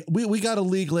super great. We got a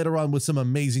league later on with some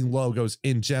amazing logos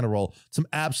in general, some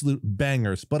absolute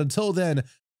bangers. But until then,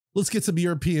 let's get some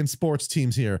European sports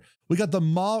teams here. We got the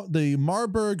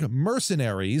Marburg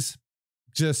Mercenaries.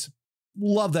 Just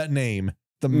love that name,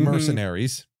 the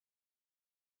Mercenaries.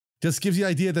 Just gives you the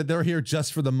idea that they're here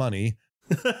just for the money.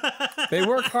 They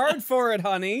work hard for it,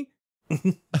 honey.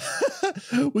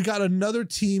 We got another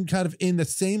team kind of in the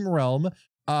same realm.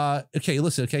 Okay,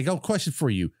 listen. Okay, I got a question for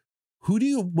you.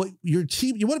 You want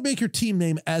to make your team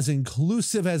name as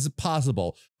inclusive as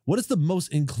possible. What is the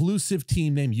most inclusive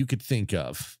team name you could think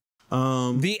of?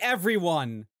 The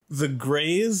Everyone. The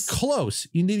Grays? Close.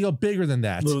 You need to go bigger than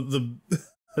that.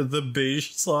 The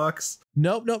Beige Socks?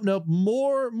 Nope.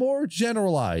 More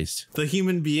generalized. The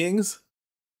Human Beings?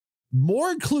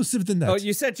 More inclusive than that. Oh,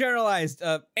 you said generalized.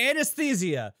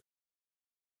 Anesthesia.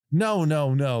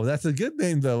 No. That's a good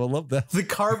name, though. I love that. The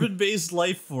Carbon-Based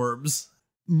Life Forms.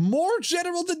 More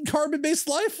general than carbon-based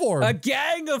life form. A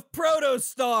gang of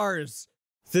protostars.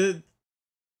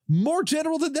 More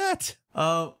general than that.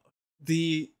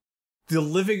 The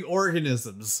living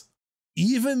organisms.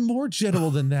 Even more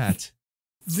general than that.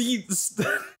 The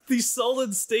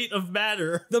solid state of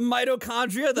matter. The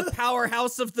mitochondria, the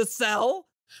powerhouse of the cell.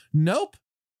 Nope.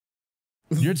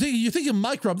 You're thinking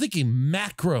micro. I'm thinking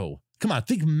macro. Come on,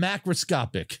 think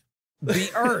macroscopic.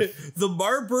 The Earth. The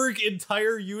Marburg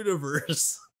entire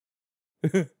universe.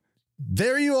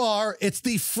 There you are. It's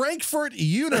the Frankfurt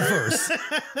universe.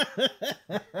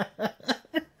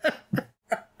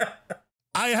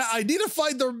 I need to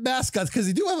find their mascots because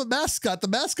they do have a mascot. The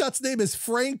mascot's name is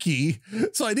Frankie.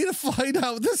 So I need to find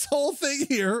out this whole thing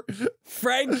here.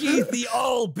 Frankie the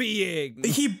all-being.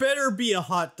 He better be a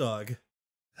hot dog.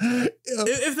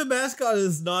 If the mascot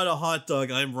is not a hot dog,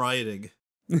 I'm rioting.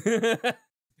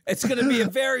 It's going to be a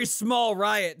very small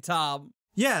riot, Tom.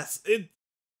 Yes,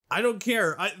 I don't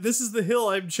care. This is the hill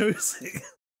I'm choosing.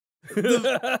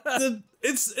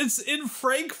 It's in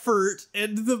Frankfurt,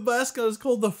 and the mascot is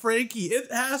called the Frankie.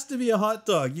 It has to be a hot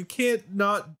dog. You can't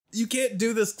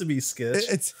do this to me,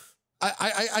 Skitch.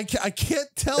 I can't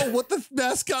tell what the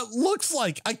mascot looks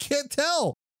like. I can't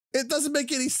tell. It doesn't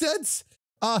make any sense.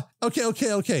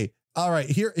 Okay. All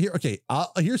right, okay.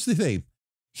 Here's the thing.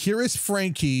 Here is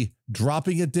Frankie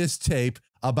dropping a diss tape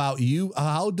about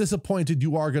how disappointed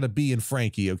you are going to be in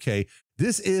Frankie. Okay,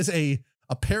 this is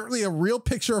apparently a real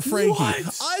picture of Frankie.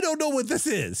 What? I don't know what this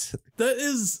is. That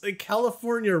is a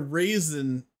California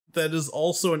raisin that is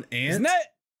also an ant.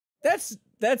 Isn't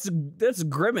that's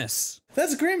Grimace.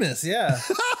 That's Grimace, yeah.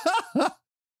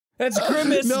 That's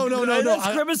Grimace. No.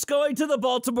 That's Grimace going to the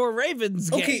Baltimore Ravens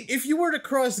game. Okay, if you were to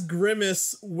cross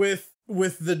Grimace with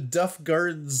the Duff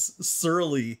Gardens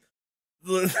Surly.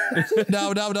 No.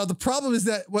 The problem is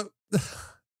that what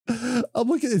I'm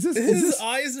looking. His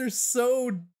eyes are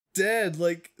so dead.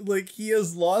 Like he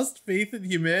has lost faith in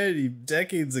humanity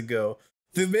decades ago.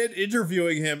 The man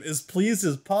interviewing him is pleased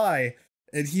as pie,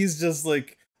 and he's just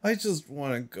like, I just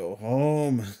want to go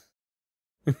home.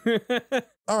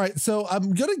 All right, so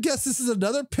I'm gonna guess this is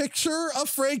another picture of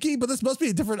Frankie, but this must be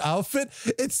a different outfit.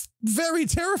 It's very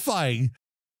terrifying.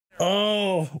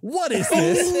 Oh, what is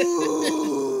this?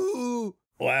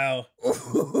 Wow.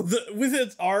 With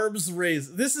its arms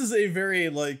raised. This is a very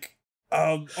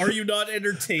are you not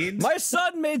entertained? My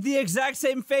son made the exact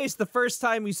same face the first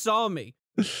time he saw me.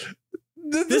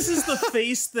 This is the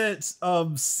face that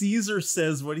Caesar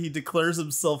says when he declares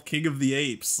himself king of the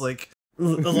apes.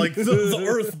 The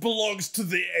earth belongs to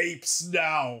the apes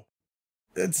now.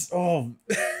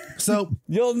 So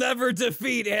you'll never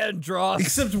defeat Andros.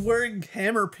 Except wearing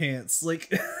hammer pants. Those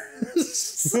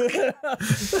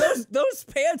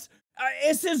pants.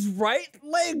 Is his right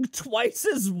leg twice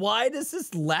as wide as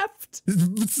his left?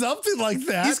 Something like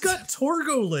that. He's got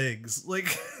Torgo legs. They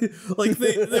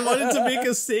wanted to make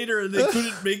a satyr and they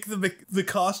couldn't make the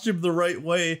costume the right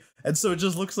way, and so it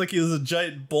just looks like he has a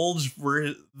giant bulge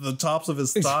where the tops of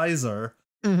his thighs are.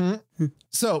 Mm-hmm.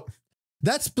 So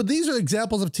but these are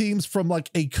examples of teams from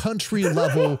a country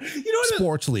level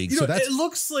sports league. So it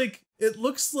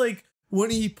looks like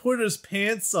when he put his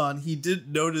pants on, he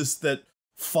didn't notice that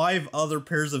 5 other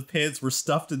pairs of pants were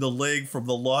stuffed in the leg from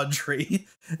the laundry.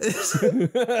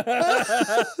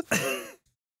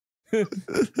 And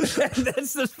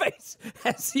that's the face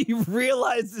as he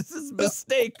realizes his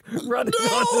mistake running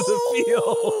onto the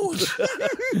field.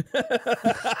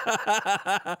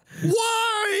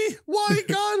 Why,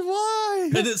 God,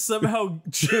 why? And it somehow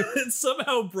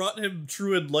brought him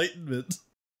true enlightenment.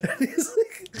 And he's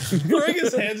throwing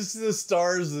his hands to the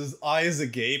stars, his eyes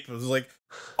agape. It was like,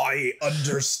 I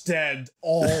understand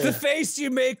all. The face you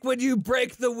make when you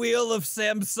break the wheel of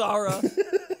Samsara.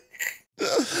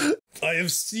 I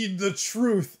have seen the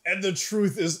truth, and the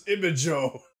truth is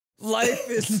Imago. Life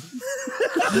is.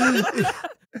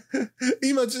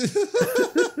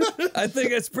 I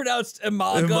think it's pronounced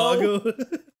Imago.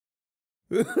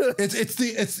 It's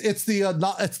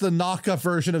the knockoff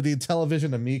version of the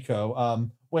Intellivision Amico.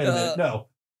 Wait a minute, no.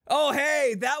 Oh,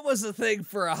 hey, that was a thing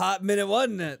for a hot minute,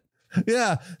 wasn't it?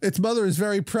 Yeah, its mother is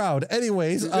very proud.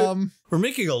 Anyways, we're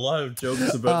making a lot of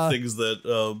jokes about things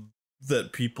that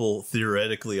people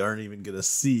theoretically aren't even going to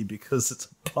see because it's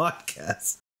a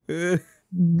podcast.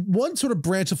 One sort of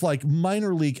branch of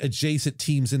minor league adjacent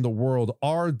teams in the world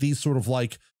are these sort of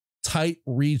tight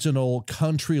regional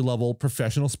country level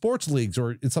professional sports leagues,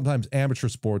 or sometimes amateur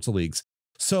sports leagues.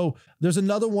 So there's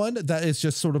another one that is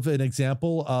just sort of an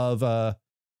example of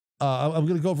I'm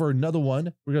going to go over another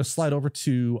one. We're going to slide over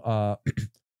to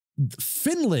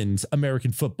Finland's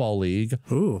American Football League.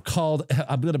 Ooh. Called,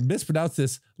 I'm going to mispronounce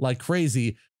this like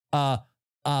crazy,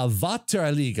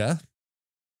 Vaterliga,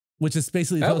 which is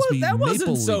basically supposed to be that Maple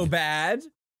wasn't League. so bad.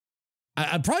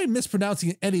 I'm probably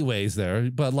mispronouncing it anyways there,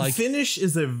 but Finnish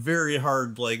is a very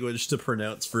hard language to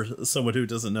pronounce for someone who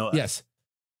doesn't know it. Yes.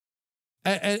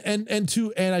 And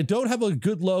I don't have a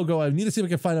good logo. I need to see if I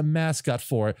can find a mascot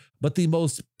for it. But the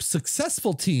most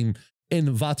successful team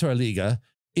in Vaterliga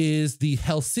is the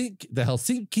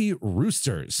Helsinki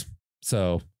Roosters.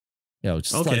 So,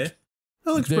 just okay.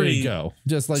 That looks there pretty. You go.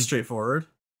 Just straightforward.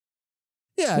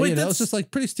 Yeah, it's just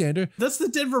pretty standard. That's the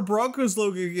Denver Broncos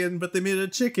logo again, but they made a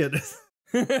chicken.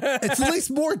 It's at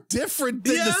least more different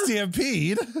than the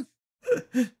Stampede.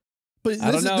 But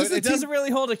I don't know. It doesn't really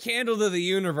hold a candle to the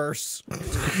universe.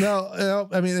 No,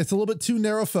 I mean, it's a little bit too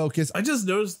narrow focus. I just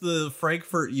noticed the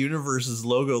Frankfurt Universe's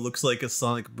logo looks like a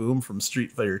Sonic Boom from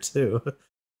Street Fighter 2.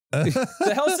 The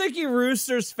Helsinki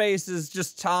Rooster's face is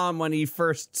just Tom when he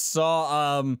first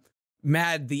saw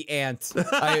Mad the Ant.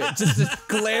 Just a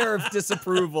glare of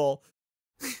disapproval.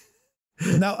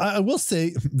 Now, I will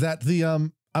say that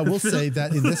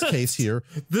in this case here,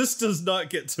 this does not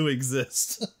get to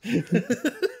exist.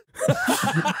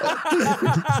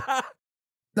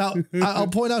 Now, I'll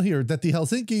point out here that the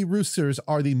Helsinki Roosters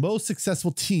are the most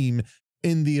successful team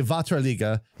in the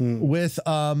Vatraliga with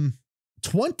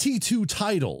 22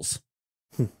 titles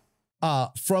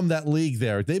from that league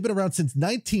there. They've been around since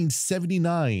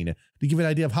 1979 to give you an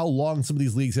idea of how long some of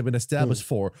these leagues have been established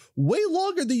for. Way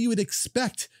longer than you would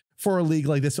expect for a league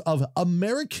like this of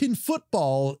American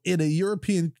football in a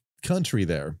European country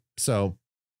there. So,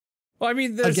 well, I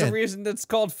mean, there's a reason that's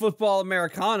called football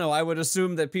Americano. I would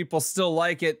assume that people still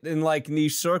like it in like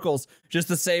niche circles, just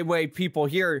the same way people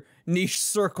here niche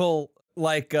circle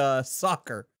like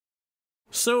soccer.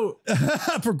 So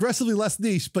progressively less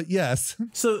niche, but yes.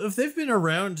 So if they've been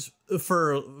around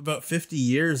for about 50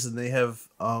 years and they have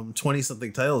 20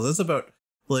 something titles, that's about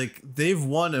like they've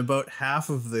won about half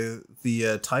of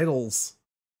the titles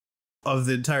of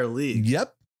the entire league.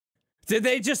 Yep. Did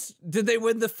they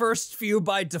win the first few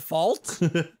by default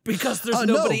because there's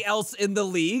nobody else in the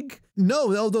league?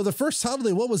 No, although the first title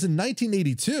they won was in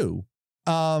 1982.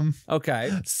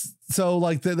 Okay. So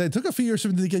like they took a few years for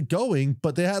them to get going,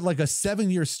 but they had like a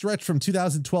 7-year stretch from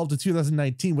 2012 to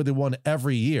 2019 where they won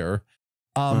every year.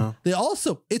 They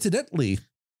also, incidentally,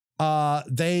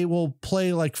 they will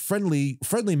play like friendly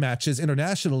matches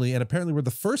internationally, and apparently were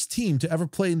the first team to ever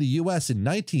play in the US in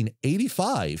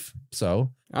 1985.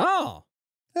 So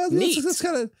neat. That's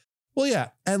kind of, well, yeah,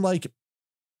 and like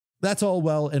that's all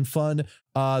well and fun.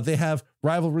 They have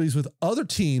rivalries with other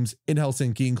teams in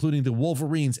Helsinki, including the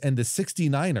Wolverines and the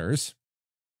 69ers.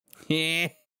 like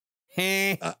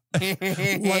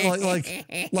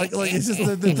it's just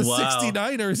the wow.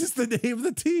 69ers is the name of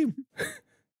the team.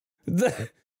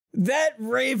 That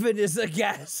raven is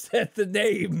aghast at the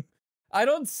name. I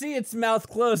don't see its mouth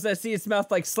closed. I see its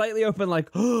mouth like slightly open, like,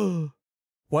 oh,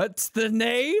 what's the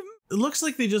name? It looks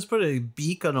like they just put a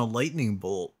beak on a lightning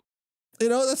bolt. You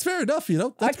know, that's fair enough. You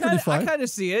know, that's pretty fine. I kind of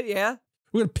see it, yeah.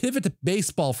 We're going to pivot to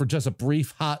baseball for just a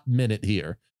brief hot minute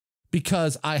here,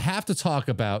 because I have to talk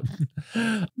about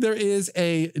there is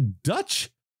a Dutch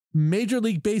Major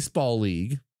League Baseball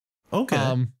league.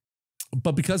 Okay.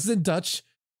 But because it's in Dutch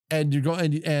and you're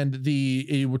going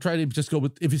we're trying to just go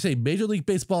with, if you say Major League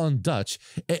Baseball in Dutch,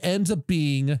 it ends up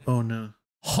being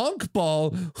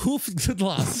Honkbal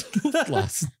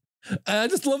Hoofdklasse. I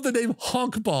just love the name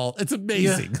Honkball. It's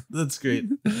amazing. Yeah, that's great.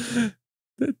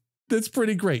 That's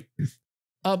pretty great.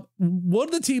 One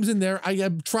of the teams in there, I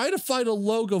am trying to find a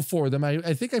logo for them.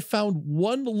 I think I found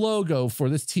one logo for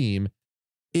this team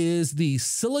is the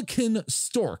Silicon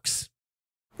Storks.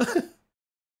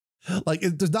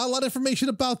 There's not a lot of information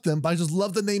about them, but I just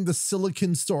love the name, the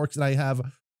Silicon Storks. And I have,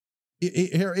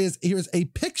 here's a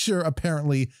picture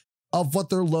apparently of what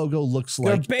their logo looks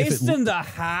like. They're based in The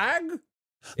Hague?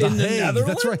 In the Netherlands?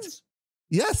 That's right.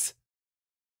 Yes.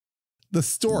 The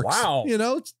Storks. Wow. You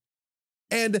know,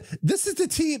 and this is the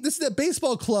team. This is a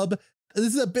baseball club.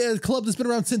 This is a club that's been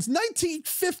around since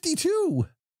 1952.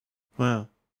 Wow.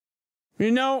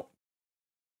 You know,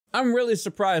 I'm really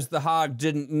surprised The Hague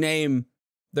didn't name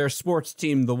their sports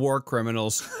team the War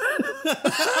Criminals.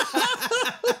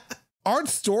 Aren't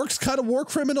storks kind of war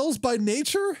criminals by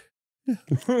nature?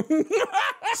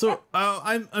 So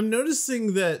I'm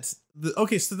noticing that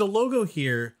so the logo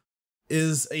here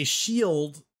is a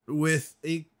shield with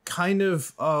a kind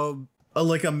of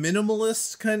like a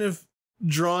minimalist kind of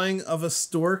drawing of a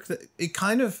stork. That it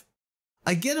kind of,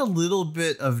 I get a little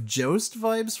bit of Joust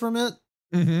vibes from it.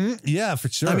 Mm-hmm. Yeah, for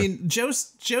sure. I mean,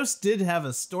 Joust did have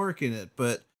a stork in it,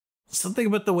 but something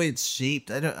about the way it's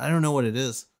shaped, I don't know what it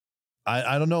is.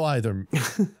 I don't know either.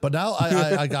 But now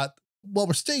I got, well,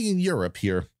 we're staying in Europe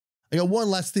here. I got one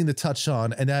last thing to touch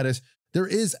on, and that is there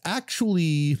is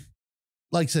actually,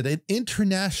 like I said, an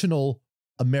international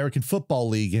American football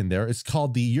league in there. It's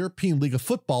called the European League of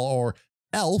Football, or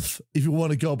ELF, if you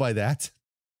want to go by that.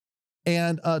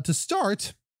 And to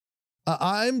start,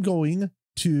 I'm going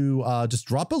to just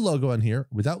drop a logo in here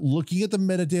without looking at the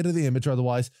metadata of the image or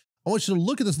otherwise. I want you to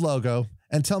look at this logo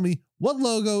and tell me what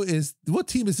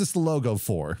team is this the logo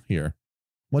for here?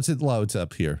 Once it loads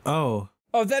up here. Oh,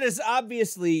 that is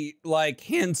obviously like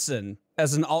Hanson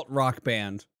as an alt-rock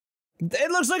band.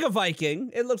 It looks like a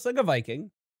Viking. It looks like a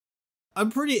Viking. I'm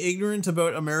pretty ignorant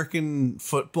about American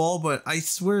football, but I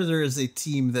swear there is a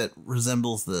team that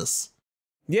resembles this.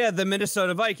 Yeah, the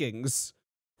Minnesota Vikings.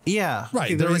 Yeah.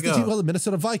 Right. Okay, there is the team called the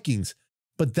Minnesota Vikings,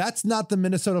 but that's not the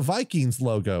Minnesota Vikings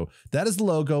logo. That is the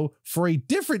logo for a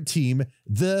different team,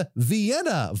 the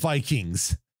Vienna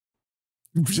Vikings.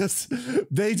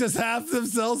 They just have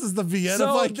themselves as the Vienna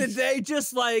Vikings. So did they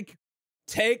just like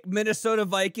take Minnesota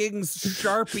Vikings,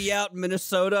 Sharpie out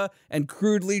Minnesota, and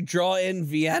crudely draw in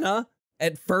Vienna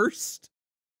at first?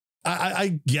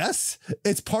 I guess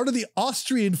it's part of the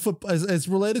Austrian football. It's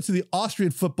related to the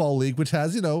Austrian Football League, which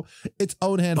has, you know, its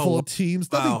own handful of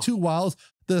teams. Nothing too wild.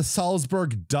 The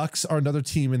Salzburg Ducks are another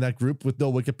team in that group with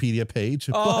no Wikipedia page.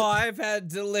 Oh, I've had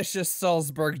delicious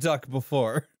Salzburg Duck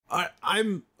before.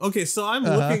 I'm okay. So I'm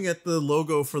looking at the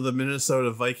logo for the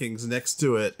Minnesota Vikings next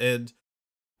to it, and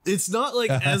it's not like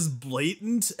as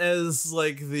blatant as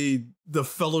like the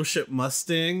Fellowship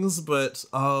Mustangs, but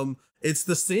it's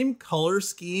the same color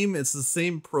scheme. It's the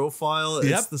same profile.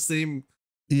 It's the same.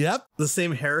 The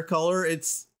same hair color.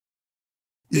 It's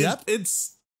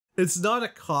not a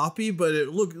copy, but it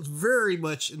looks very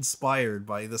much inspired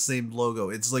by the same logo.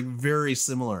 It's like very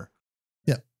similar.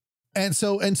 Yeah. And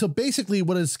so basically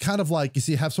what is kind of like, you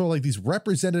see, you have sort of like these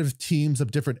representative teams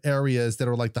of different areas that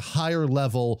are like the higher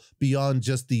level beyond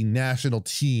just the national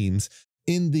teams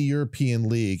in the European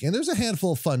League. And there's a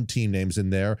handful of fun team names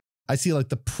in there. I see like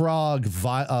the Prague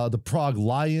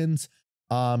Lions.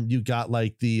 You got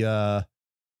like the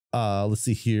let's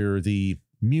see here, the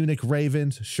Munich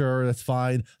Ravens. Sure, that's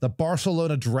fine. The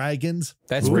Barcelona Dragons.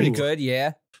 That's pretty good,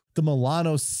 yeah. The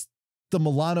Milano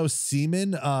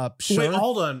Seamen. Sure. Wait,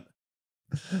 hold on.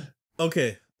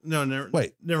 Okay. No,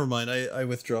 never mind. I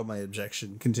withdraw my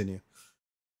objection. Continue.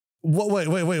 Wait.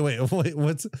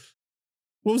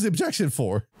 What was the objection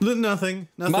for? Nothing.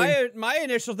 My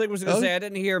initial thing was going to say I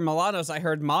didn't hear Milanos. I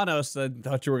heard Manos. I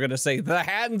thought you were going to say the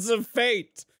Hands of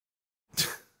Fate.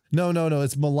 No.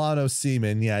 It's Milano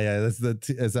Seamen. Yeah. Is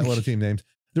that what a team named?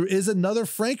 There is another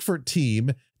Frankfurt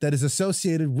team that is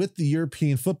associated with the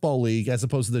European Football League as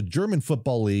opposed to the German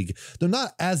Football League. They're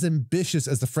not as ambitious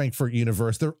as the Frankfurt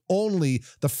Universe. They're only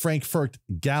the Frankfurt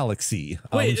Galaxy.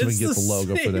 Wait, so we can get the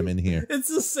logo for them in here. It's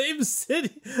the same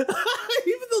city.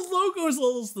 Even the logo is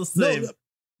almost the same. No,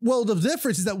 well, the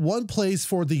difference is that one plays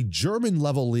for the German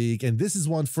level league and this is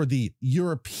one for the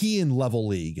European level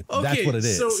league. Okay, that's what it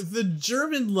is. So the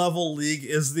German level league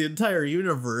is the entire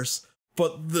universe,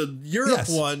 but the Europe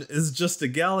one is just a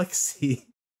galaxy.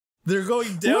 They're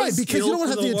going down right, because you don't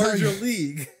have the larger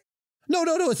league. No.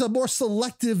 It's a more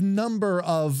selective number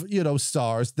of,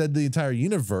 stars than the entire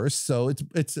universe. So it's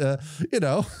but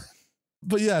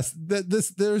yes,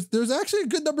 there's actually a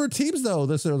good number of teams though.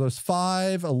 There's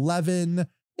 5, 11.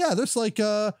 Yeah, there's like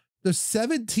there's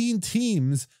 17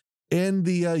 teams in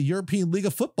the European League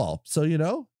of Football.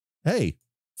 So, hey,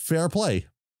 fair play.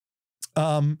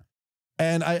 And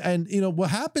what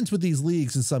happens with these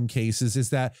leagues in some cases is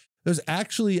that there's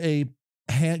actually a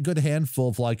good handful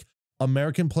of like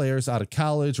American players out of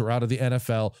college or out of the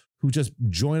NFL who just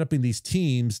join up in these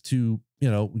teams to,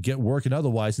 get work and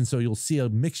otherwise. And so you'll see a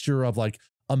mixture of like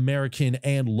American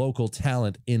and local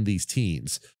talent in these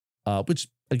teams, which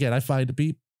again, I find to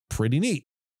be pretty neat.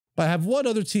 But I have one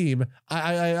other team. I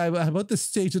about this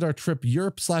stage in our trip,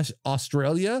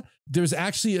 Europe/Australia. There's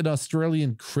actually an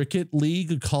Australian cricket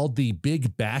league called the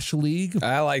Big Bash League.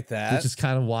 I like that. Which is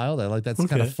kind of wild. I like that's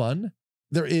kind of fun.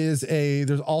 There's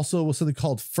also something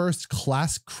called First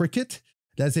Class Cricket.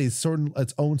 That's its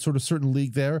own sort of certain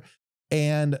league there.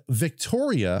 And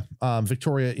Victoria,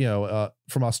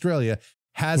 from Australia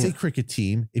has a cricket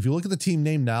team. If you look at the team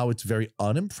name now, it's very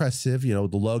unimpressive. The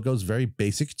logo is very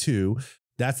basic too.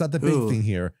 That's not the big thing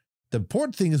here. The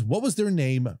important thing is, what was their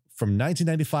name from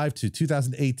 1995 to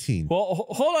 2018? Well,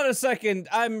 hold on a second.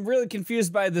 I'm really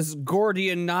confused by this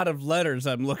Gordian knot of letters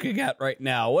I'm looking at right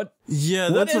now. It's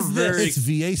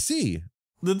VAC.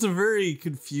 That's a very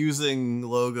confusing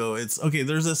logo.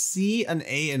 There's a C, an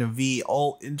A, and a V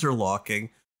all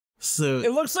interlocking. So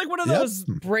it looks like one of those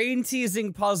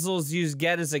brain-teasing puzzles you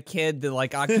get as a kid that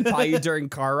like occupy you during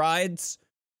car rides.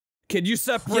 Can you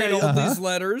separate all these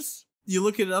letters? You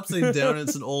look at it upside down,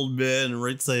 it's an old man, and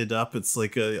right side up, it's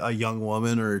like a young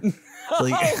woman, or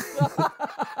like.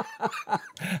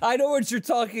 I know what you're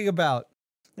talking about.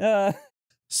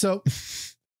 So,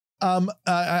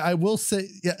 I will say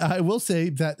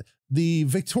that the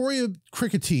Victoria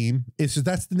cricket team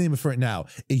that's the name of it right now.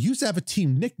 It used to have a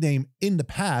team nickname in the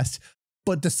past,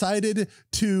 but decided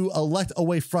to elect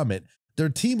away from it. Their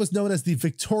team was known as the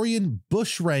Victorian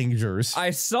Bushrangers. I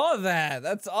saw that.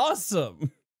 That's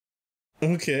awesome.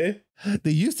 Okay.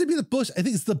 They used to be the Bush. I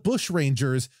think it's the Bush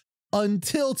Rangers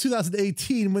until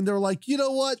 2018 when they're like, you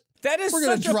know what? That is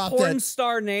such a porn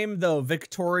star name, though.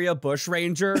 Victoria Bush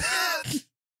Ranger.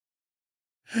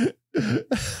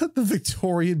 The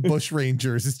Victorian Bush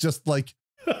Rangers. It's just like,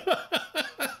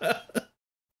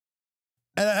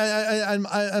 and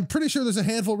I'm pretty sure there's a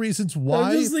handful of reasons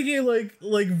why. I'm just thinking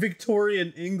like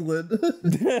Victorian England.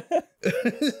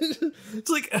 It's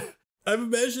like I'm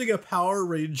imagining a Power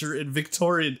Ranger in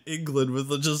Victorian England with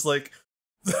just like.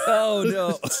 Oh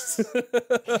no!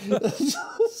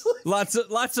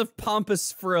 lots of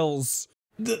pompous frills.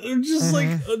 Just like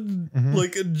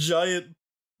a giant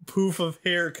poof of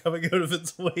hair coming out of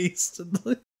its waist.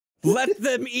 And let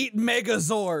them eat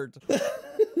Megazord.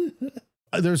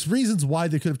 There's reasons why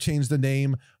they could have changed the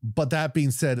name, but that being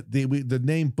said, the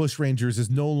name Bush Rangers is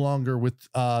no longer with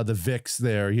the Vics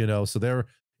there, so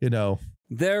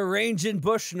they're ranging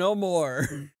bush no more.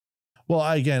 Well,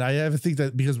 again, I have to think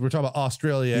that because we're talking about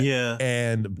Australia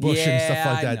and bush and stuff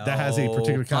like that, that has a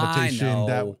particular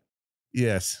connotation.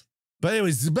 Yes. But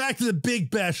anyways, back to the Big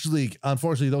Bash League.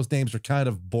 Unfortunately, those names are kind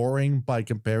of boring by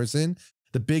comparison.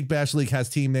 The Big Bash League has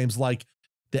team names like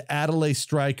the Adelaide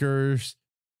Strikers,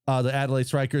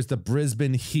 the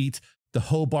Brisbane Heat, the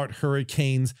Hobart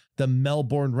Hurricanes, the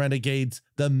Melbourne Renegades,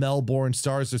 the Melbourne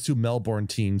Stars. There's 2 Melbourne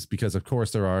teams because, of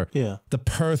course, there are the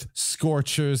Perth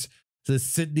Scorchers, the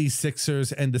Sydney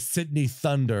Sixers, and the Sydney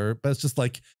Thunder. But it's just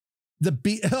like the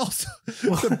BBL,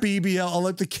 I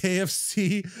like the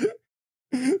KFC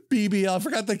BBL. I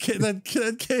forgot that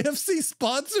KFC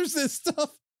sponsors this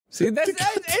stuff. See,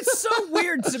 it's so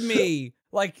weird to me.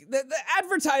 Like the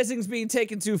advertising's being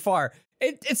taken too far.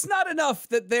 It's not enough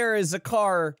that there is a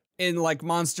car in like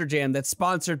Monster Jam that's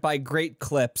sponsored by Great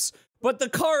Clips, but the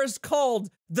car is called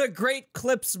the Great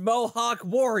Clips Mohawk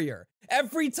Warrior.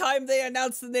 Every time they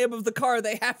announce the name of the car,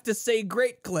 they have to say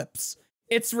Great Clips.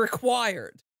 It's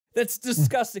required. That's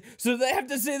disgusting. So they have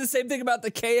to say the same thing about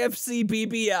the KFC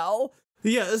BBL.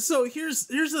 Yeah, so here's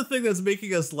the thing that's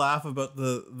making us laugh about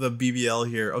the BBL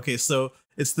here. Okay, so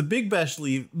it's the Big Bash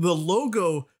League. The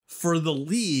logo for the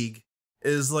league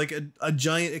is like a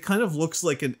giant, it kind of looks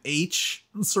like an H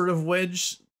sort of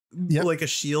wedge, like a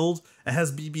shield. It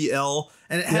has BBL,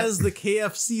 and it has the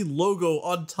KFC logo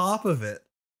on top of it.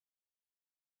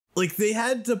 Like, they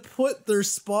had to put their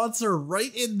sponsor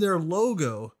right in their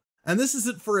logo. And this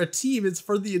isn't for a team, it's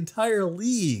for the entire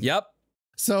league. Yep.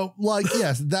 So, like,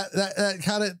 yes, that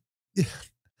kind of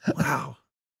wow.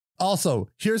 Also,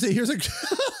 here's a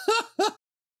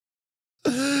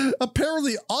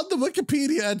apparently on the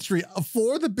Wikipedia entry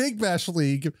for the Big Bash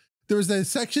League, there's a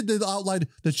section that outlined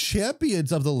the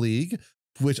champions of the league,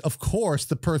 which of course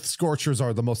the Perth Scorchers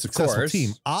are the most successful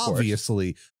team,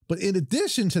 obviously. But in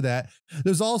addition to that,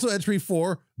 there's also entry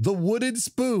for the Wooden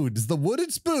Spoons. The Wooden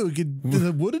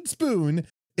Spoon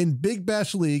in Big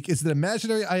Bash League is an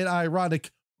imaginary and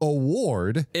ironic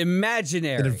award.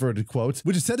 Imaginary. In inverted quotes,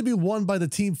 which is said to be won by the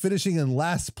team finishing in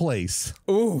last place.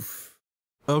 Oof.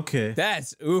 Okay.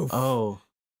 That's oof. Oh.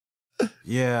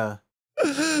 Yeah.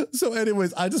 So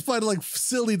anyways, I just find it like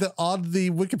silly that on the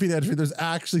Wikipedia entry, there's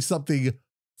actually something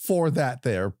for that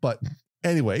there. But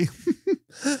anyway.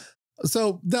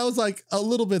 So that was like a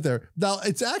little bit there. Now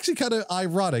it's actually kind of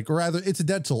ironic, or rather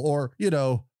incidental, or,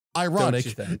 ironic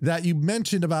that you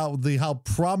mentioned about how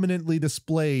prominently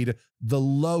displayed the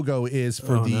logo is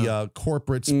for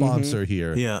corporate sponsor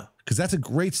here. Yeah. Because that's a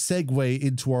great segue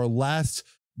into our last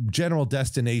general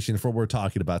destination for what we're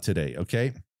talking about today.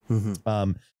 Okay.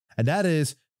 And that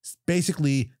is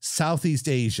basically Southeast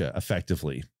Asia,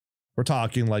 effectively. We're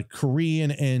talking like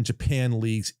Korean and Japan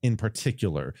leagues in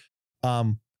particular.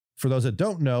 For those that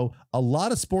don't know, a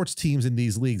lot of sports teams in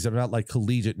these leagues that are not like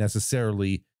collegiate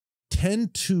necessarily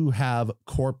tend to have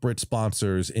corporate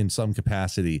sponsors in some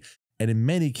capacity. And in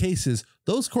many cases,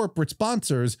 those corporate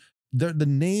sponsors, the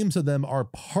names of them are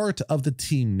part of the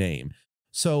team name.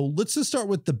 So let's just start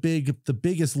with the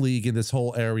biggest league in this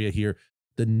whole area here,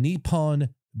 the Nippon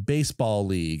Baseball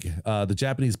League, the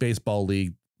Japanese Baseball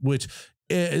League, which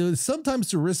is sometimes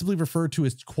derisively referred to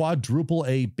as quadruple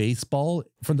A baseball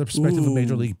from the perspective of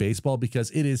Major League Baseball,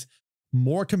 because it is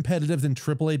more competitive than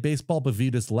AAA baseball, but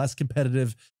viewed as less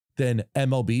competitive than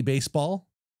MLB baseball.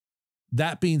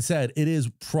 That being said, it is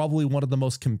probably one of the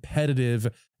most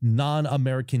competitive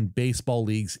non-American baseball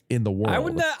leagues in the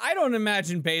world. I don't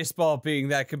imagine baseball being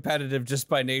that competitive just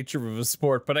by nature of a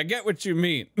sport, but I get what you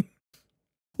mean.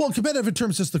 Well, competitive in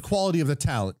terms of just the quality of the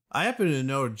talent. I happen to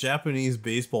know Japanese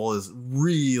baseball is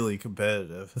really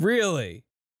competitive. Really?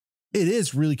 It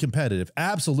is really competitive.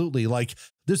 Absolutely. Like,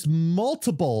 there's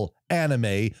multiple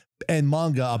anime and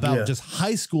manga about just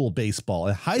high school baseball.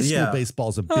 And high school baseball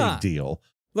is a big deal.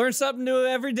 Learn something new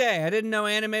every day. I didn't know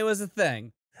anime was a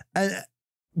thing. And,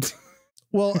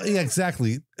 well, yeah,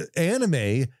 exactly.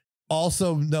 Anime,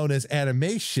 also known as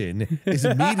animation, is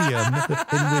a medium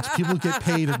in which people get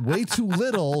paid way too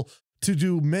little to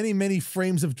do many, many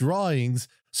frames of drawings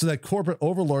so that corporate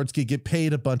overlords can get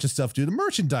paid a bunch of stuff due to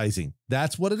merchandising.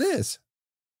 That's what it is.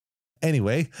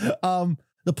 Anyway,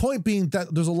 the point being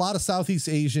that there's a lot of Southeast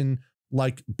Asian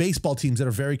like baseball teams that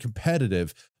are very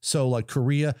competitive. So like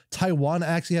Korea, Taiwan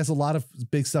actually has a lot of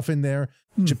big stuff in there.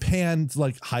 Japan's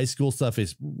like high school stuff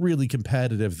is really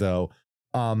competitive though.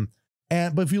 But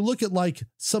if you look at like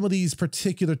some of these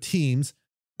particular teams,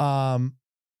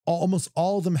 almost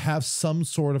all of them have some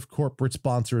sort of corporate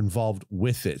sponsor involved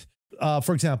with it.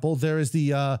 For example, there is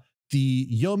the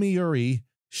Yomiuri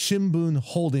Shimbun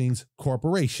Holdings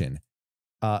Corporation.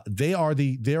 They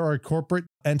are a corporate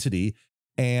entity,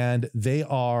 and they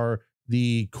are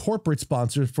the corporate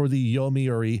sponsor for the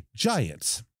Yomiuri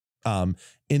Giants in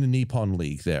the Nippon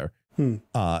League there.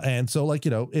 And so, like,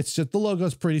 you know, it's just the logo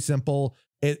is pretty simple.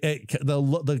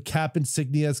 The cap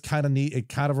insignia is kind of neat. It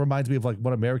kind of reminds me of like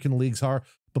what American leagues are,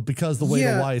 but because the way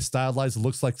the Y is stylized, it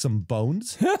looks like some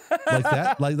bones like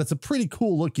that. Like that's a pretty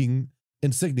cool looking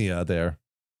insignia there.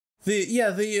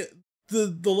 The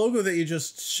logo that you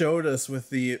just showed us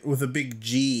with a big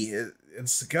G,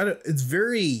 it's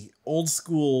very old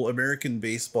school American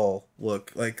baseball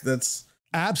look. Like that's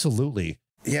absolutely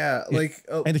like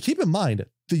and to keep in mind,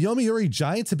 the Yomiuri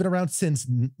Giants have been around since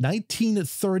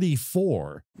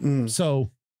 1934.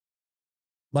 So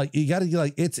like you gotta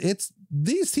like it's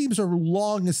these teams are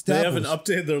long established. They haven't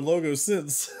updated their logo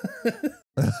since.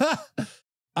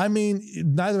 I mean,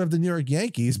 neither have the New York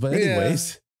Yankees, but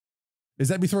anyways. Is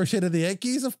that me throwing shit at the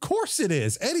Yankees? Of course it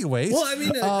is. Anyways. Well, I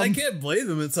mean, I can't blame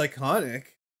them. It's iconic.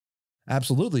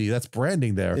 Absolutely. That's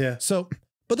branding there. Yeah. So,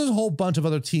 but there's a whole bunch of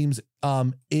other teams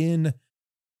in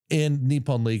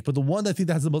Nippon League, but the one I think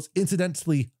that has the most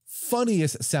incidentally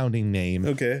funniest sounding name.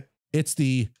 Okay. It's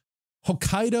the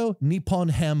Hokkaido Nippon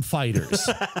Ham Fighters.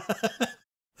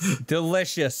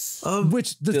 Delicious.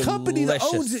 Which the company that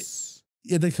owns it.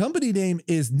 Yeah, the company name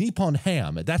is Nippon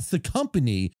Ham. That's the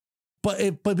company.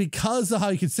 But because of how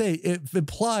you could say it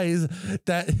implies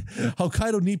that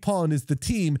Hokkaido Nippon is the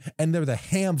team and they're the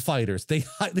ham fighters. They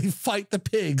fight the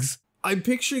pigs. I'm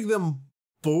picturing them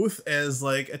both as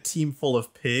like a team full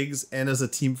of pigs and as a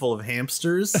team full of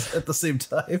hamsters at the same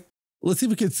time. Let's see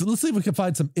if we can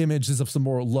find some images of some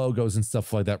more logos and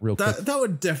stuff like that real quick. That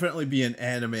would definitely be an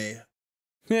anime.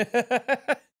 Like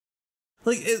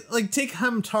take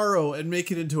Hamtaro and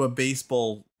make it into a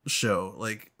baseball show.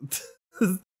 Like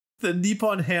the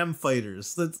Nippon Ham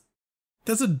Fighters.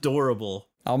 That's adorable.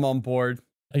 I'm on board.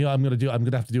 You know, I'm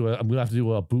gonna have to do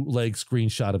a bootleg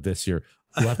screenshot of this here.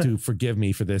 You'll have to forgive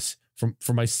me for this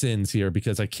for my sins here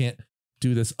because I can't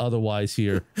do this otherwise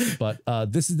here. But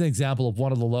this is an example of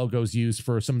one of the logos used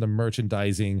for some of the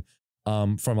merchandising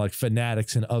from like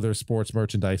Fanatics and other sports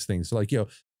merchandise things. So like, you know,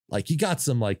 like you got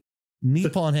some like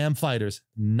Nippon Ham Fighters.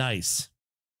 Nice.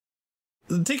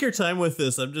 Take your time with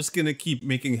this. I'm just going to keep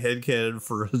making headcanon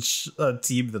for a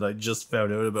team that I just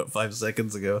found out about 5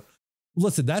 seconds ago.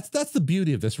 Listen, that's the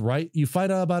beauty of this, right? You find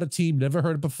out about a team, never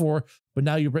heard it before, but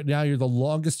now you're the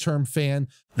longest term fan.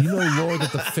 You know lore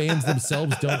that the fans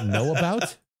themselves don't know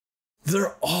about.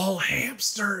 They're all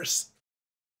hamsters.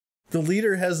 The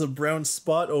leader has a brown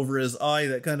spot over his eye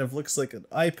that kind of looks like an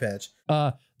eye patch.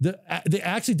 They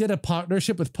actually did a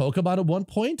partnership with Pokemon at one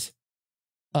point.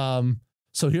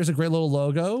 So here's a great little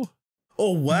logo.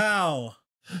 Oh wow!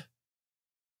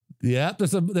 Yeah,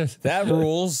 there's that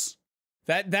rules.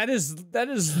 That is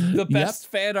the best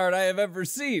fan art I have ever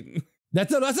seen.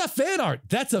 That's not fan art.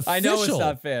 That's official. I know it's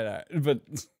not fan art, but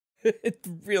it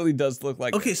really does look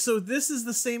like. Okay, so this is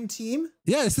the same team.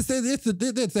 Yeah, it's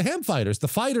the Ham Fighters. The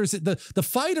Fighters. The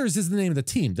Fighters is the name of the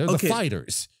team. They're the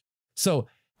Fighters. So.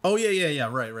 Oh yeah.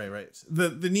 Right.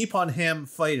 The Nippon Ham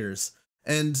Fighters,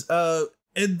 and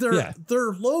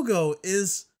their logo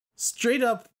is straight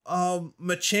up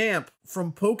Machamp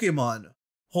from Pokemon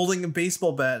holding a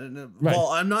baseball bat. And well,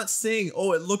 I'm not saying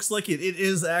it looks like it. It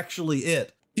is actually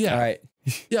it. Yeah. All right.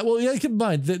 Yeah. Well, yeah. Keep in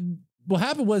mind that what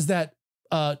happened was that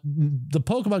the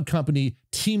Pokemon company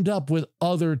teamed up with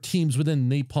other teams within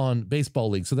Nippon Baseball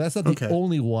League, so that's not the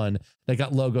only one that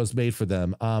got logos made for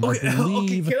them. I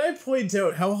believe. Can I point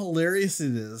out how hilarious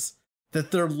it is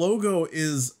that their logo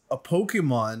is a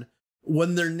Pokemon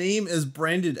when their name is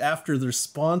branded after their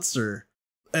sponsor,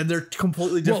 and they're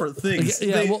completely different things.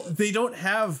 They don't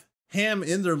have ham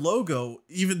in their logo,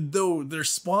 even though they're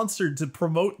sponsored to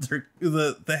promote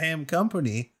the ham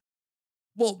company.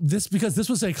 Well, because this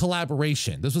was a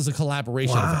collaboration. This was a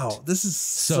collaboration event. This is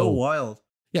so wild.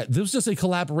 Yeah, this was just a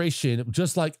collaboration.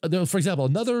 Just like, for example,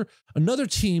 another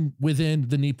team within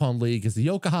the Nippon League is the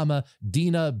Yokohama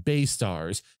Dina Bay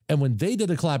Stars. And when they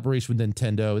did a collaboration with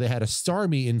Nintendo, they had a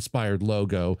Starmie inspired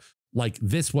logo like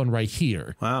this one right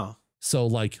here. Wow. So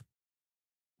like,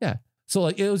 yeah. So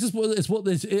like, it was just,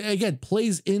 it again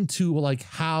plays into like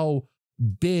how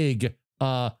big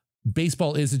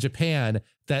baseball is in Japan,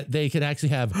 that they can actually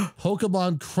have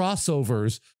Pokemon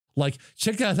crossovers. Like,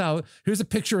 check that out. Here's a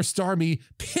picture of Starmie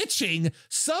pitching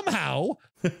somehow.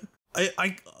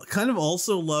 I kind of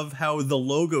also love how the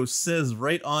logo says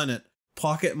right on it,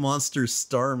 Pocket Monster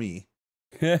Starmie.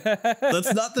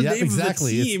 That's not the name of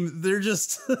the team. They're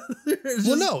just,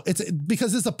 well, no, it's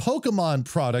because it's a Pokemon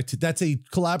product that's a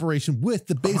collaboration with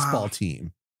the baseball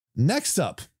team. Next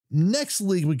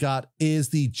league we got is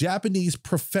the Japanese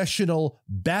Professional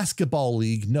Basketball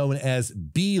League, known as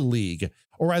B League,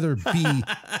 or rather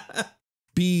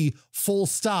B full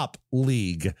stop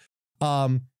league.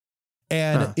 And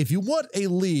if you want a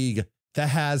league that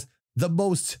has the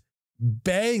most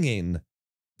banging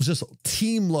just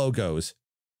team logos,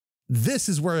 this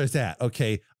is where it's at.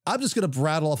 Okay, I'm just going to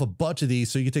rattle off a bunch of these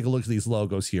so you can take a look at these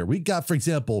logos here. We got, for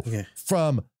example,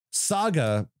 from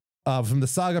Saga, from the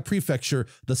Saga Prefecture,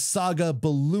 the Saga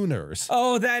Ballooners.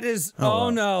 Oh, that is,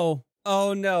 no.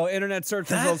 Oh no, internet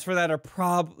search results for that are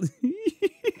probably...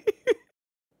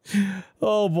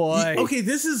 Oh boy. Okay,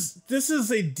 this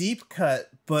is a deep cut,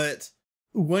 but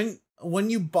when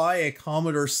you buy a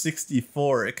Commodore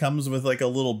 64, it comes with like a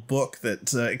little book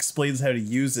that explains how to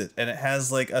use it, and it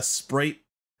has like a sprite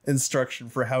instruction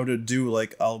for how to do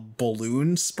like a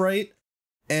balloon sprite.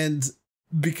 And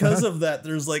because of that,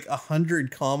 there's like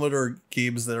 100 Commodore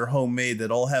games that are homemade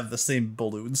that all have the same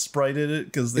balloon sprite in it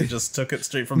because they just took it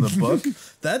straight from the book.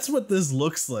 That's what this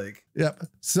looks like. Yep.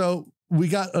 So we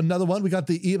got another one. We got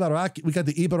the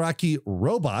Ibaraki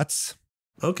Robots.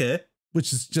 Okay.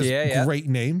 Which is just a great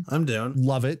name. I'm down.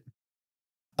 Love it.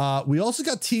 We also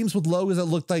got teams with logos that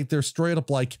look like they're straight up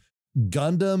like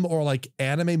Gundam or like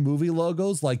anime movie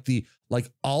logos, like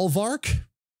Alvark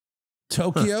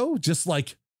Tokyo. Just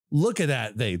like, look at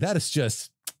that. That is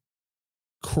just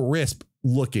crisp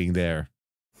looking there.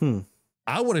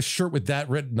 I want a shirt with that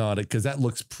written on it because that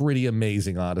looks pretty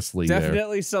amazing, honestly.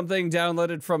 Definitely something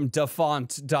downloaded from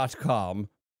dafont.com.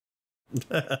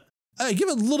 Hey, give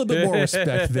it a little bit more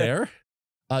respect there.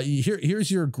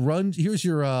 Here's your grunge. Here's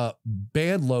your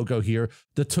band logo here.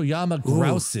 The Toyama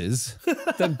Grouses.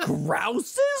 The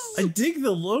Grouses? I dig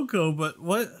the logo, but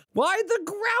what? Why the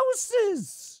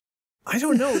Grouses? I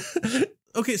don't know.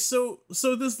 Okay, so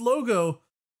this logo,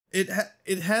 it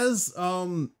has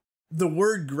the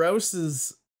word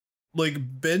grouses like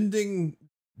bending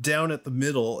down at the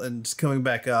middle and coming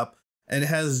back up, and it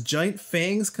has giant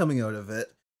fangs coming out of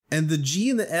it, and the G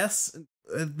and the S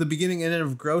at the beginning and end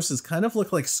of grouses kind of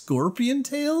look like scorpion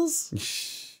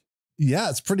tails. Yeah,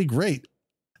 it's pretty great.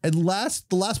 And the last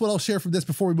one I'll share from this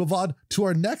before we move on to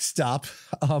our next stop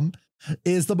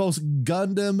is the most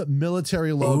Gundam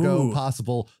military logo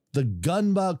possible, the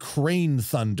Gunma Crane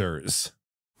Thunders.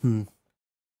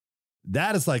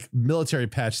 That is like military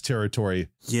patch territory.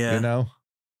 Yeah. You know?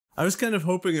 I was kind of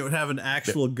hoping it would have an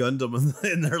actual Gundam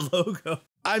in their logo.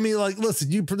 I mean, like, listen,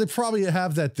 they probably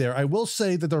have that there. I will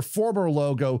say that their former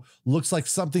logo looks like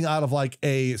something out of like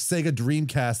a Sega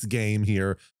Dreamcast game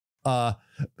here,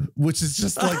 which is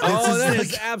just like... that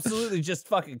is absolutely just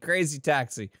fucking Crazy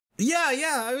Taxi.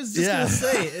 Yeah, I was just going to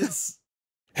say, it's...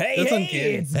 Hey,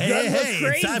 it's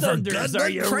Crane Thunders. Are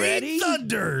you ready?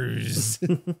 Thunders.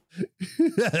 And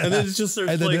then it just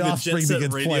starts playing the Jet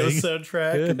Set Radio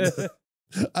soundtrack.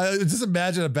 I just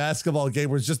imagine a basketball game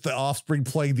where it's just the Offspring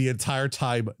playing the entire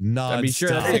time non-stop. I'd be sure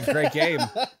that'd be a great game.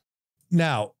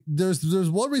 Now, there's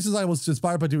one reason I was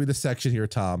inspired by doing this section here,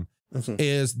 Tom,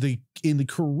 is in the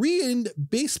Korean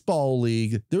Baseball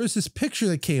League, there was this picture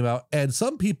that came out, and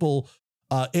some people...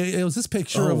 it was this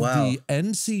picture of the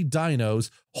NC Dinos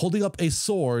holding up a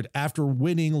sword after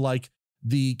winning like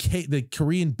the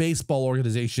Korean Baseball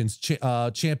Organization's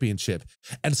championship.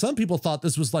 And some people thought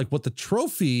this was like what the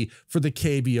trophy for the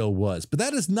KBO was, but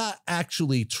that is not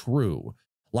actually true.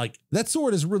 Like, that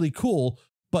sword is really cool,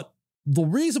 but the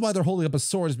reason why they're holding up a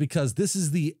sword is because this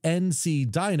is the NC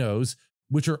Dinos,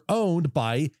 which are owned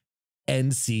by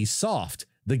NC Soft,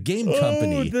 the game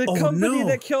company. The company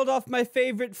that killed off my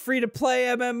favorite free-to-play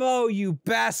MMO, you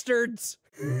bastards.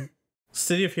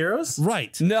 City of Heroes?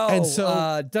 Right. No, and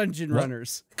so, Dungeon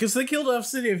Runners. Because they killed off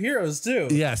City of Heroes, too.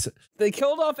 Yes. They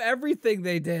killed off everything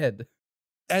they did.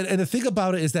 And the thing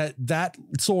about it is that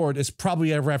sword is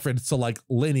probably a reference to like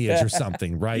lineage or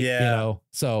something, right? Yeah. You know.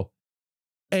 So,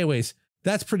 anyways,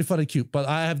 that's pretty fun and cute. But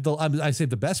I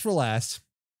saved the best for last,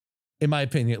 in my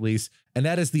opinion at least, and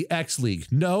that is the X League.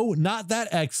 No, not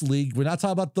that X League. We're not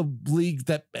talking about the league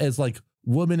that is like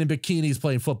women in bikinis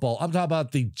playing football. I'm talking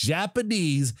about the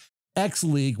Japanese X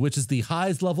League, which is the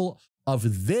highest level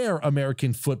of their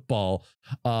American football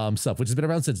stuff, which has been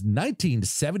around since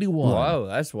 1971. Whoa,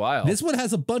 that's wild. This one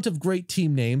has a bunch of great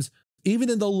team names, even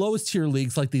in the lowest tier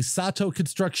leagues like the Sato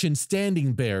Construction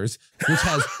Standing Bears, which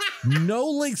has no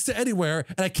links to anywhere,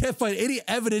 and I can't find any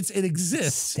evidence it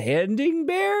exists. Standing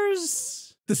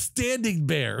Bears? The Standing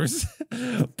Bears.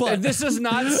 But and this is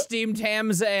not Steamed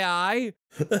Ham's AI?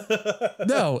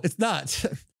 No, it's not.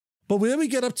 But then we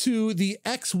get up to the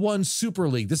X1 Super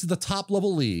League. This is the top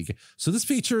level league. So this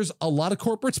features a lot of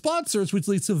corporate sponsors, which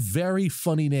leads to very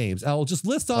funny names. I'll just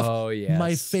list off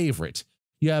my favorite.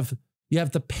 You have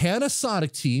the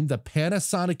Panasonic team, the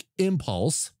Panasonic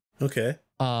Impulse. Okay.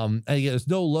 And yeah, there's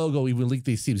no logo even linked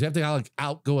these teams. You have to like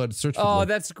go and search for Oh, one.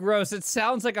 That's gross. It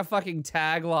sounds like a fucking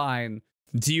tagline.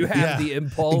 Do you have the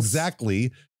Impulse?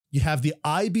 Exactly. You have the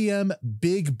IBM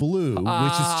Big Blue,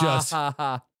 which is just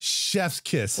chef's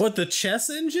kiss. What, the chess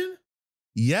engine?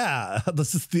 Yeah,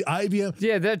 this is the IBM.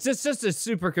 Yeah, that's just a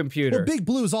supercomputer. Well, Big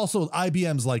Blue is also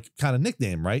IBM's like kind of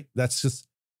nickname, right? That's just,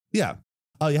 yeah.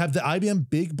 You have the IBM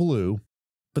Big Blue,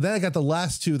 but then I got the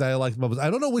last two that I like. I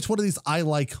don't know which one of these I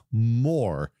like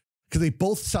more because they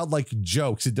both sound like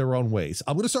jokes in their own ways.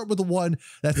 I'm going to start with the one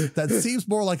that seems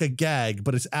more like a gag,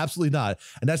 but it's absolutely not.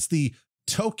 And that's the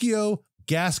Tokyo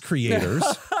Gas Creators.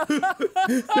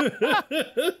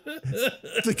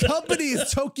 The company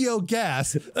is Tokyo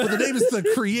Gas, but the name is the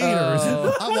Creators.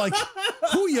 I'm like,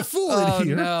 who are you fooling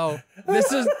here? No,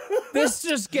 this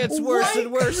just gets worse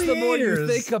and worse the more you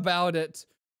think about it.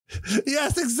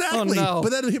 Yes, exactly. Oh, no.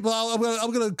 But then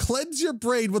I'm going to cleanse your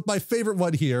brain with my favorite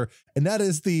one here, and that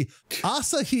is the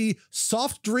Asahi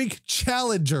Soft Drink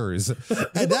Challengers.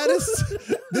 And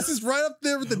this is right up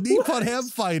there with the Nippon Ham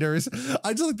Fighters.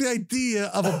 I just like the idea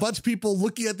of a bunch of people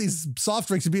looking at these soft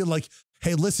drinks and being like,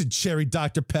 hey, listen, Cherry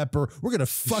Dr. Pepper, we're going to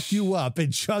fuck you up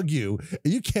and chug you,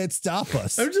 and you can't stop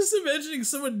us. I'm just imagining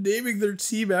someone naming their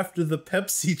team after the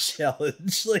Pepsi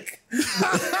challenge. Like,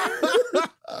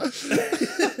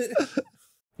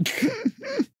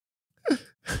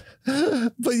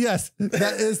 but yes,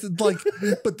 that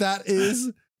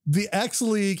is the X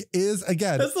League is,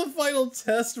 again. That's the final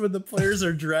test when the players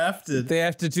are drafted. They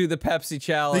have to do the Pepsi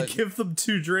challenge. They give them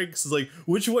 2 drinks. It's like,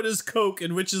 which one is Coke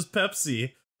and which is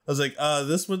Pepsi? I was like,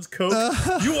 this one's Coke.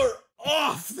 You are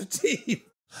off the team.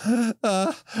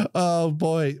 Oh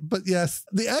boy. But yes,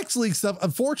 the X League stuff,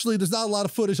 unfortunately, there's not a lot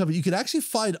of footage of it. You can actually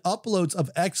find uploads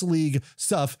of X League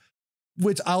stuff,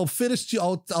 which I'll send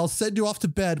you off to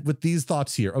bed with these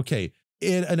thoughts here. Okay.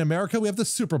 In America, we have the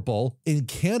Super Bowl. In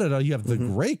Canada, you have the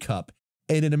Grey Cup.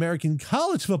 And in American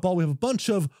college football, we have a bunch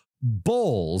of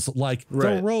bowls like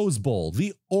the Rose Bowl,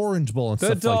 the Orange Bowl, and the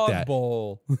stuff Dog like that.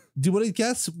 Bowl. Do you want to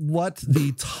guess what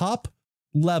the top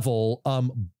level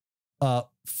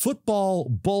football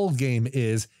bowl game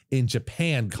is in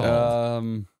Japan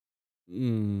called?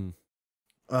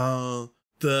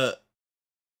 The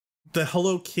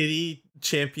Hello Kitty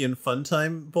Champion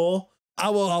Funtime Bowl.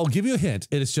 I'll give you a hint.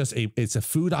 It's a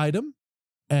food item,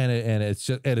 and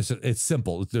it's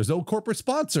simple. There's no corporate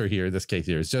sponsor here in this case.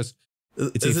 Here, it's a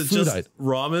food item.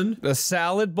 Ramen? The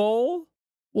salad bowl?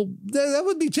 Well, that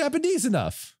would be Japanese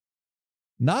enough.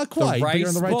 Not quite. The but you're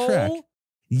on the right bowl? track.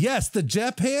 Yes, the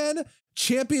Japan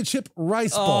Championship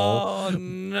Rice Bowl. Oh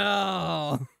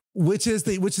no! Which is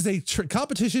a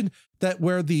competition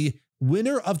where the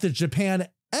winner of the Japan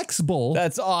X Bowl.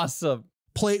 That's awesome.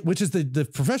 Which is the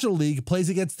professional league, plays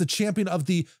against the champion of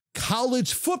the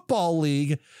college football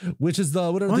league, which is the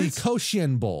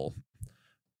Koshien Bowl.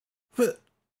 But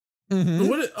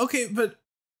but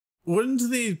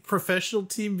wouldn't the professional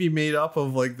team be made up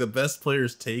of like the best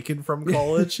players taken from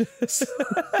college? Yet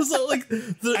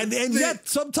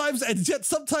sometimes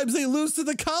they lose to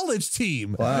the college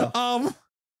team. Wow.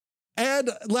 And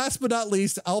last but not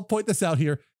least, I'll point this out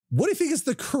here. What do you think is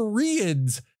the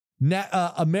Koreans'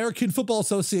 American Football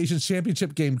Association's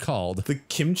championship game called? The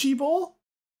Kimchi Bowl?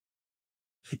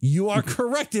 You are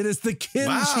correct. It is the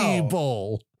Kimchi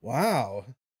Bowl. Wow.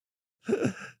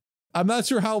 I'm not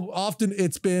sure how often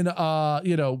it's been,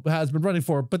 has been running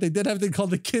for, but they did have a thing called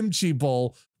the Kimchi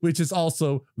Bowl, which is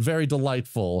also very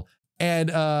delightful.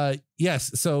 And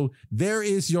yes, so there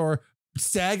is your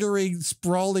staggering,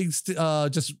 sprawling,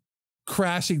 just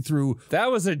crashing through. That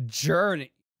was a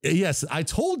journey. Yes, I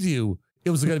told you it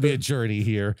was going to be a journey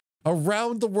here.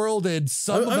 around the world in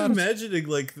some I'm imagining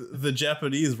like the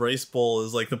Japanese rice bowl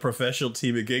is like the professional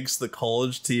team against the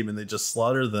college team and they just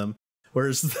slaughter them.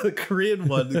 Whereas the Korean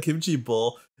one, the kimchi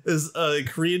bowl, is a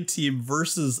Korean team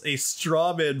versus a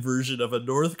strawman version of a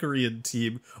North Korean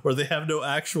team where they have no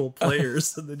actual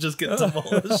players and they just get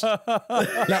demolished.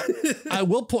 Now, I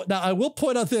will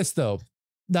point out this though.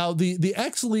 Now the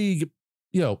X League,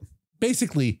 you know,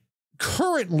 basically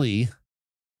currently,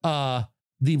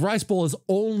 the Rice Bowl is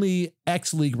only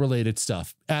X League related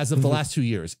stuff as of the last 2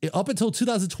 years. Up until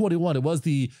 2021, it was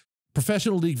the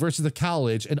professional league versus the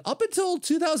college. And up until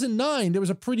 2009, there was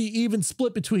a pretty even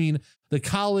split between the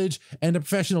college and the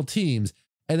professional teams.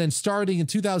 And then starting in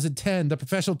 2010, the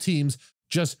professional teams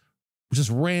just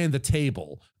ran the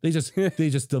table. They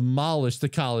just demolished the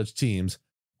college teams.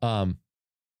 But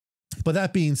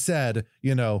that being said,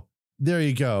 you know, there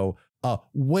you go.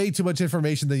 Way too much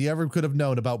information than you ever could have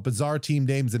known about bizarre team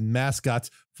names and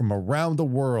mascots from around the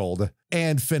world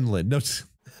and Finland. No.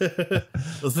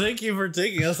 Well, thank you for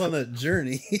taking us on that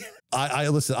journey.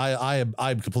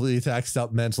 I'm completely taxed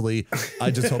out mentally.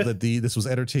 I just hope that this was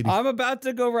entertaining. I'm about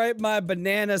to go write my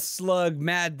banana slug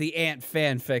Mad the Ant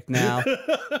fanfic now.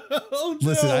 Oh, no.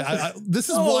 Listen, this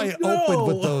is why I opened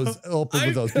with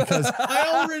those because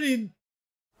I already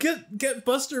get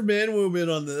Buster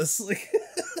Man-Woman on this. Like.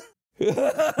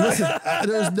 Listen,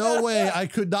 there's no way I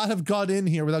could not have got in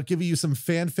here without giving you some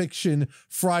fan fiction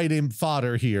Friday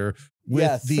fodder here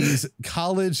with these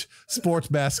college sports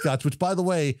mascots, which, by the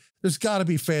way, there's got to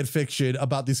be fan fiction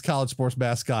about these college sports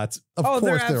mascots. Of course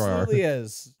there absolutely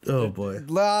is. Oh, boy.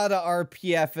 A lot of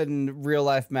RPF and real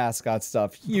life mascot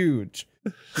stuff. Huge.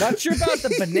 Not sure about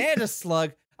the banana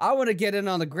slug. I want to get in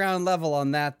on the ground level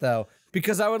on that, though,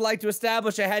 because I would like to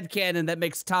establish a headcanon that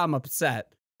makes Tom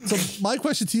upset. So my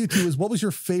question to you two is, what was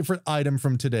your favorite item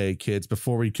from today, kids,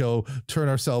 before we go turn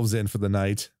ourselves in for the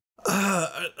night?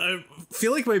 I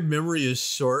feel like my memory is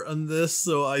short on this,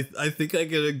 so I think I'm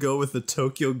going to go with the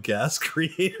Tokyo Gas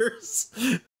creators.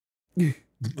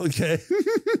 Okay.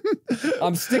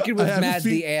 I'm sticking with Mad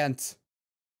the Ant.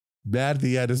 Mad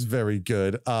the Ant is very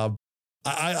good.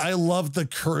 I love the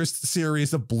cursed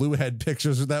series of blue head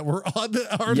pictures that were on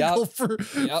the article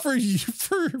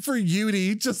for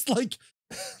Uni. Just like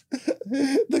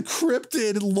the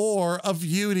cryptid lore of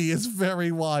Uni is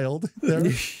very wild.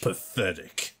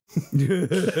 Pathetic.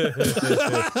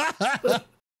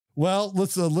 Well,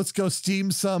 let's go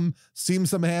steam some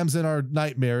hams in our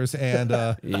nightmares, and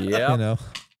you know,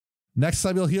 next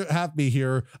time you'll have me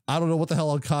here, I don't know what the hell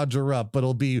I'll conjure up, but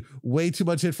it'll be way too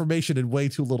much information in way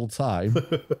too little time.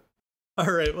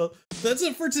 All right, well, that's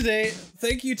it for today.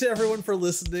 Thank you to everyone for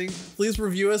listening. Please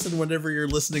review us and whatever you're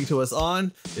listening to us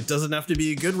on. It doesn't have to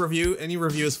be a good review. Any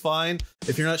review is fine.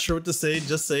 If you're not sure what to say,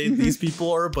 just say these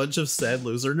people are a bunch of sad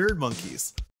loser nerd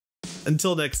monkeys.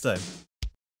 Until next time.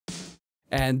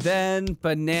 And then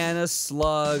Banana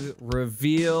Slug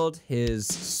revealed his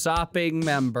sopping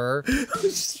member.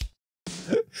 He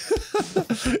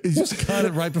just cut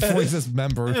it right before he says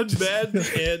member. And Mad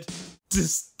Ant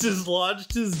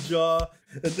dislodged his jaw.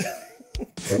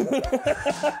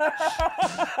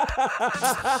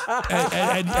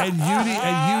 and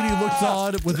Uni looked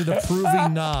on with an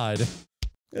approving nod.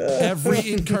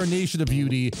 Every incarnation of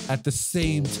Uni at the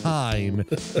same time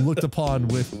looked upon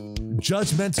with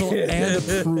judgmental and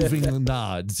approving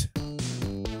nods.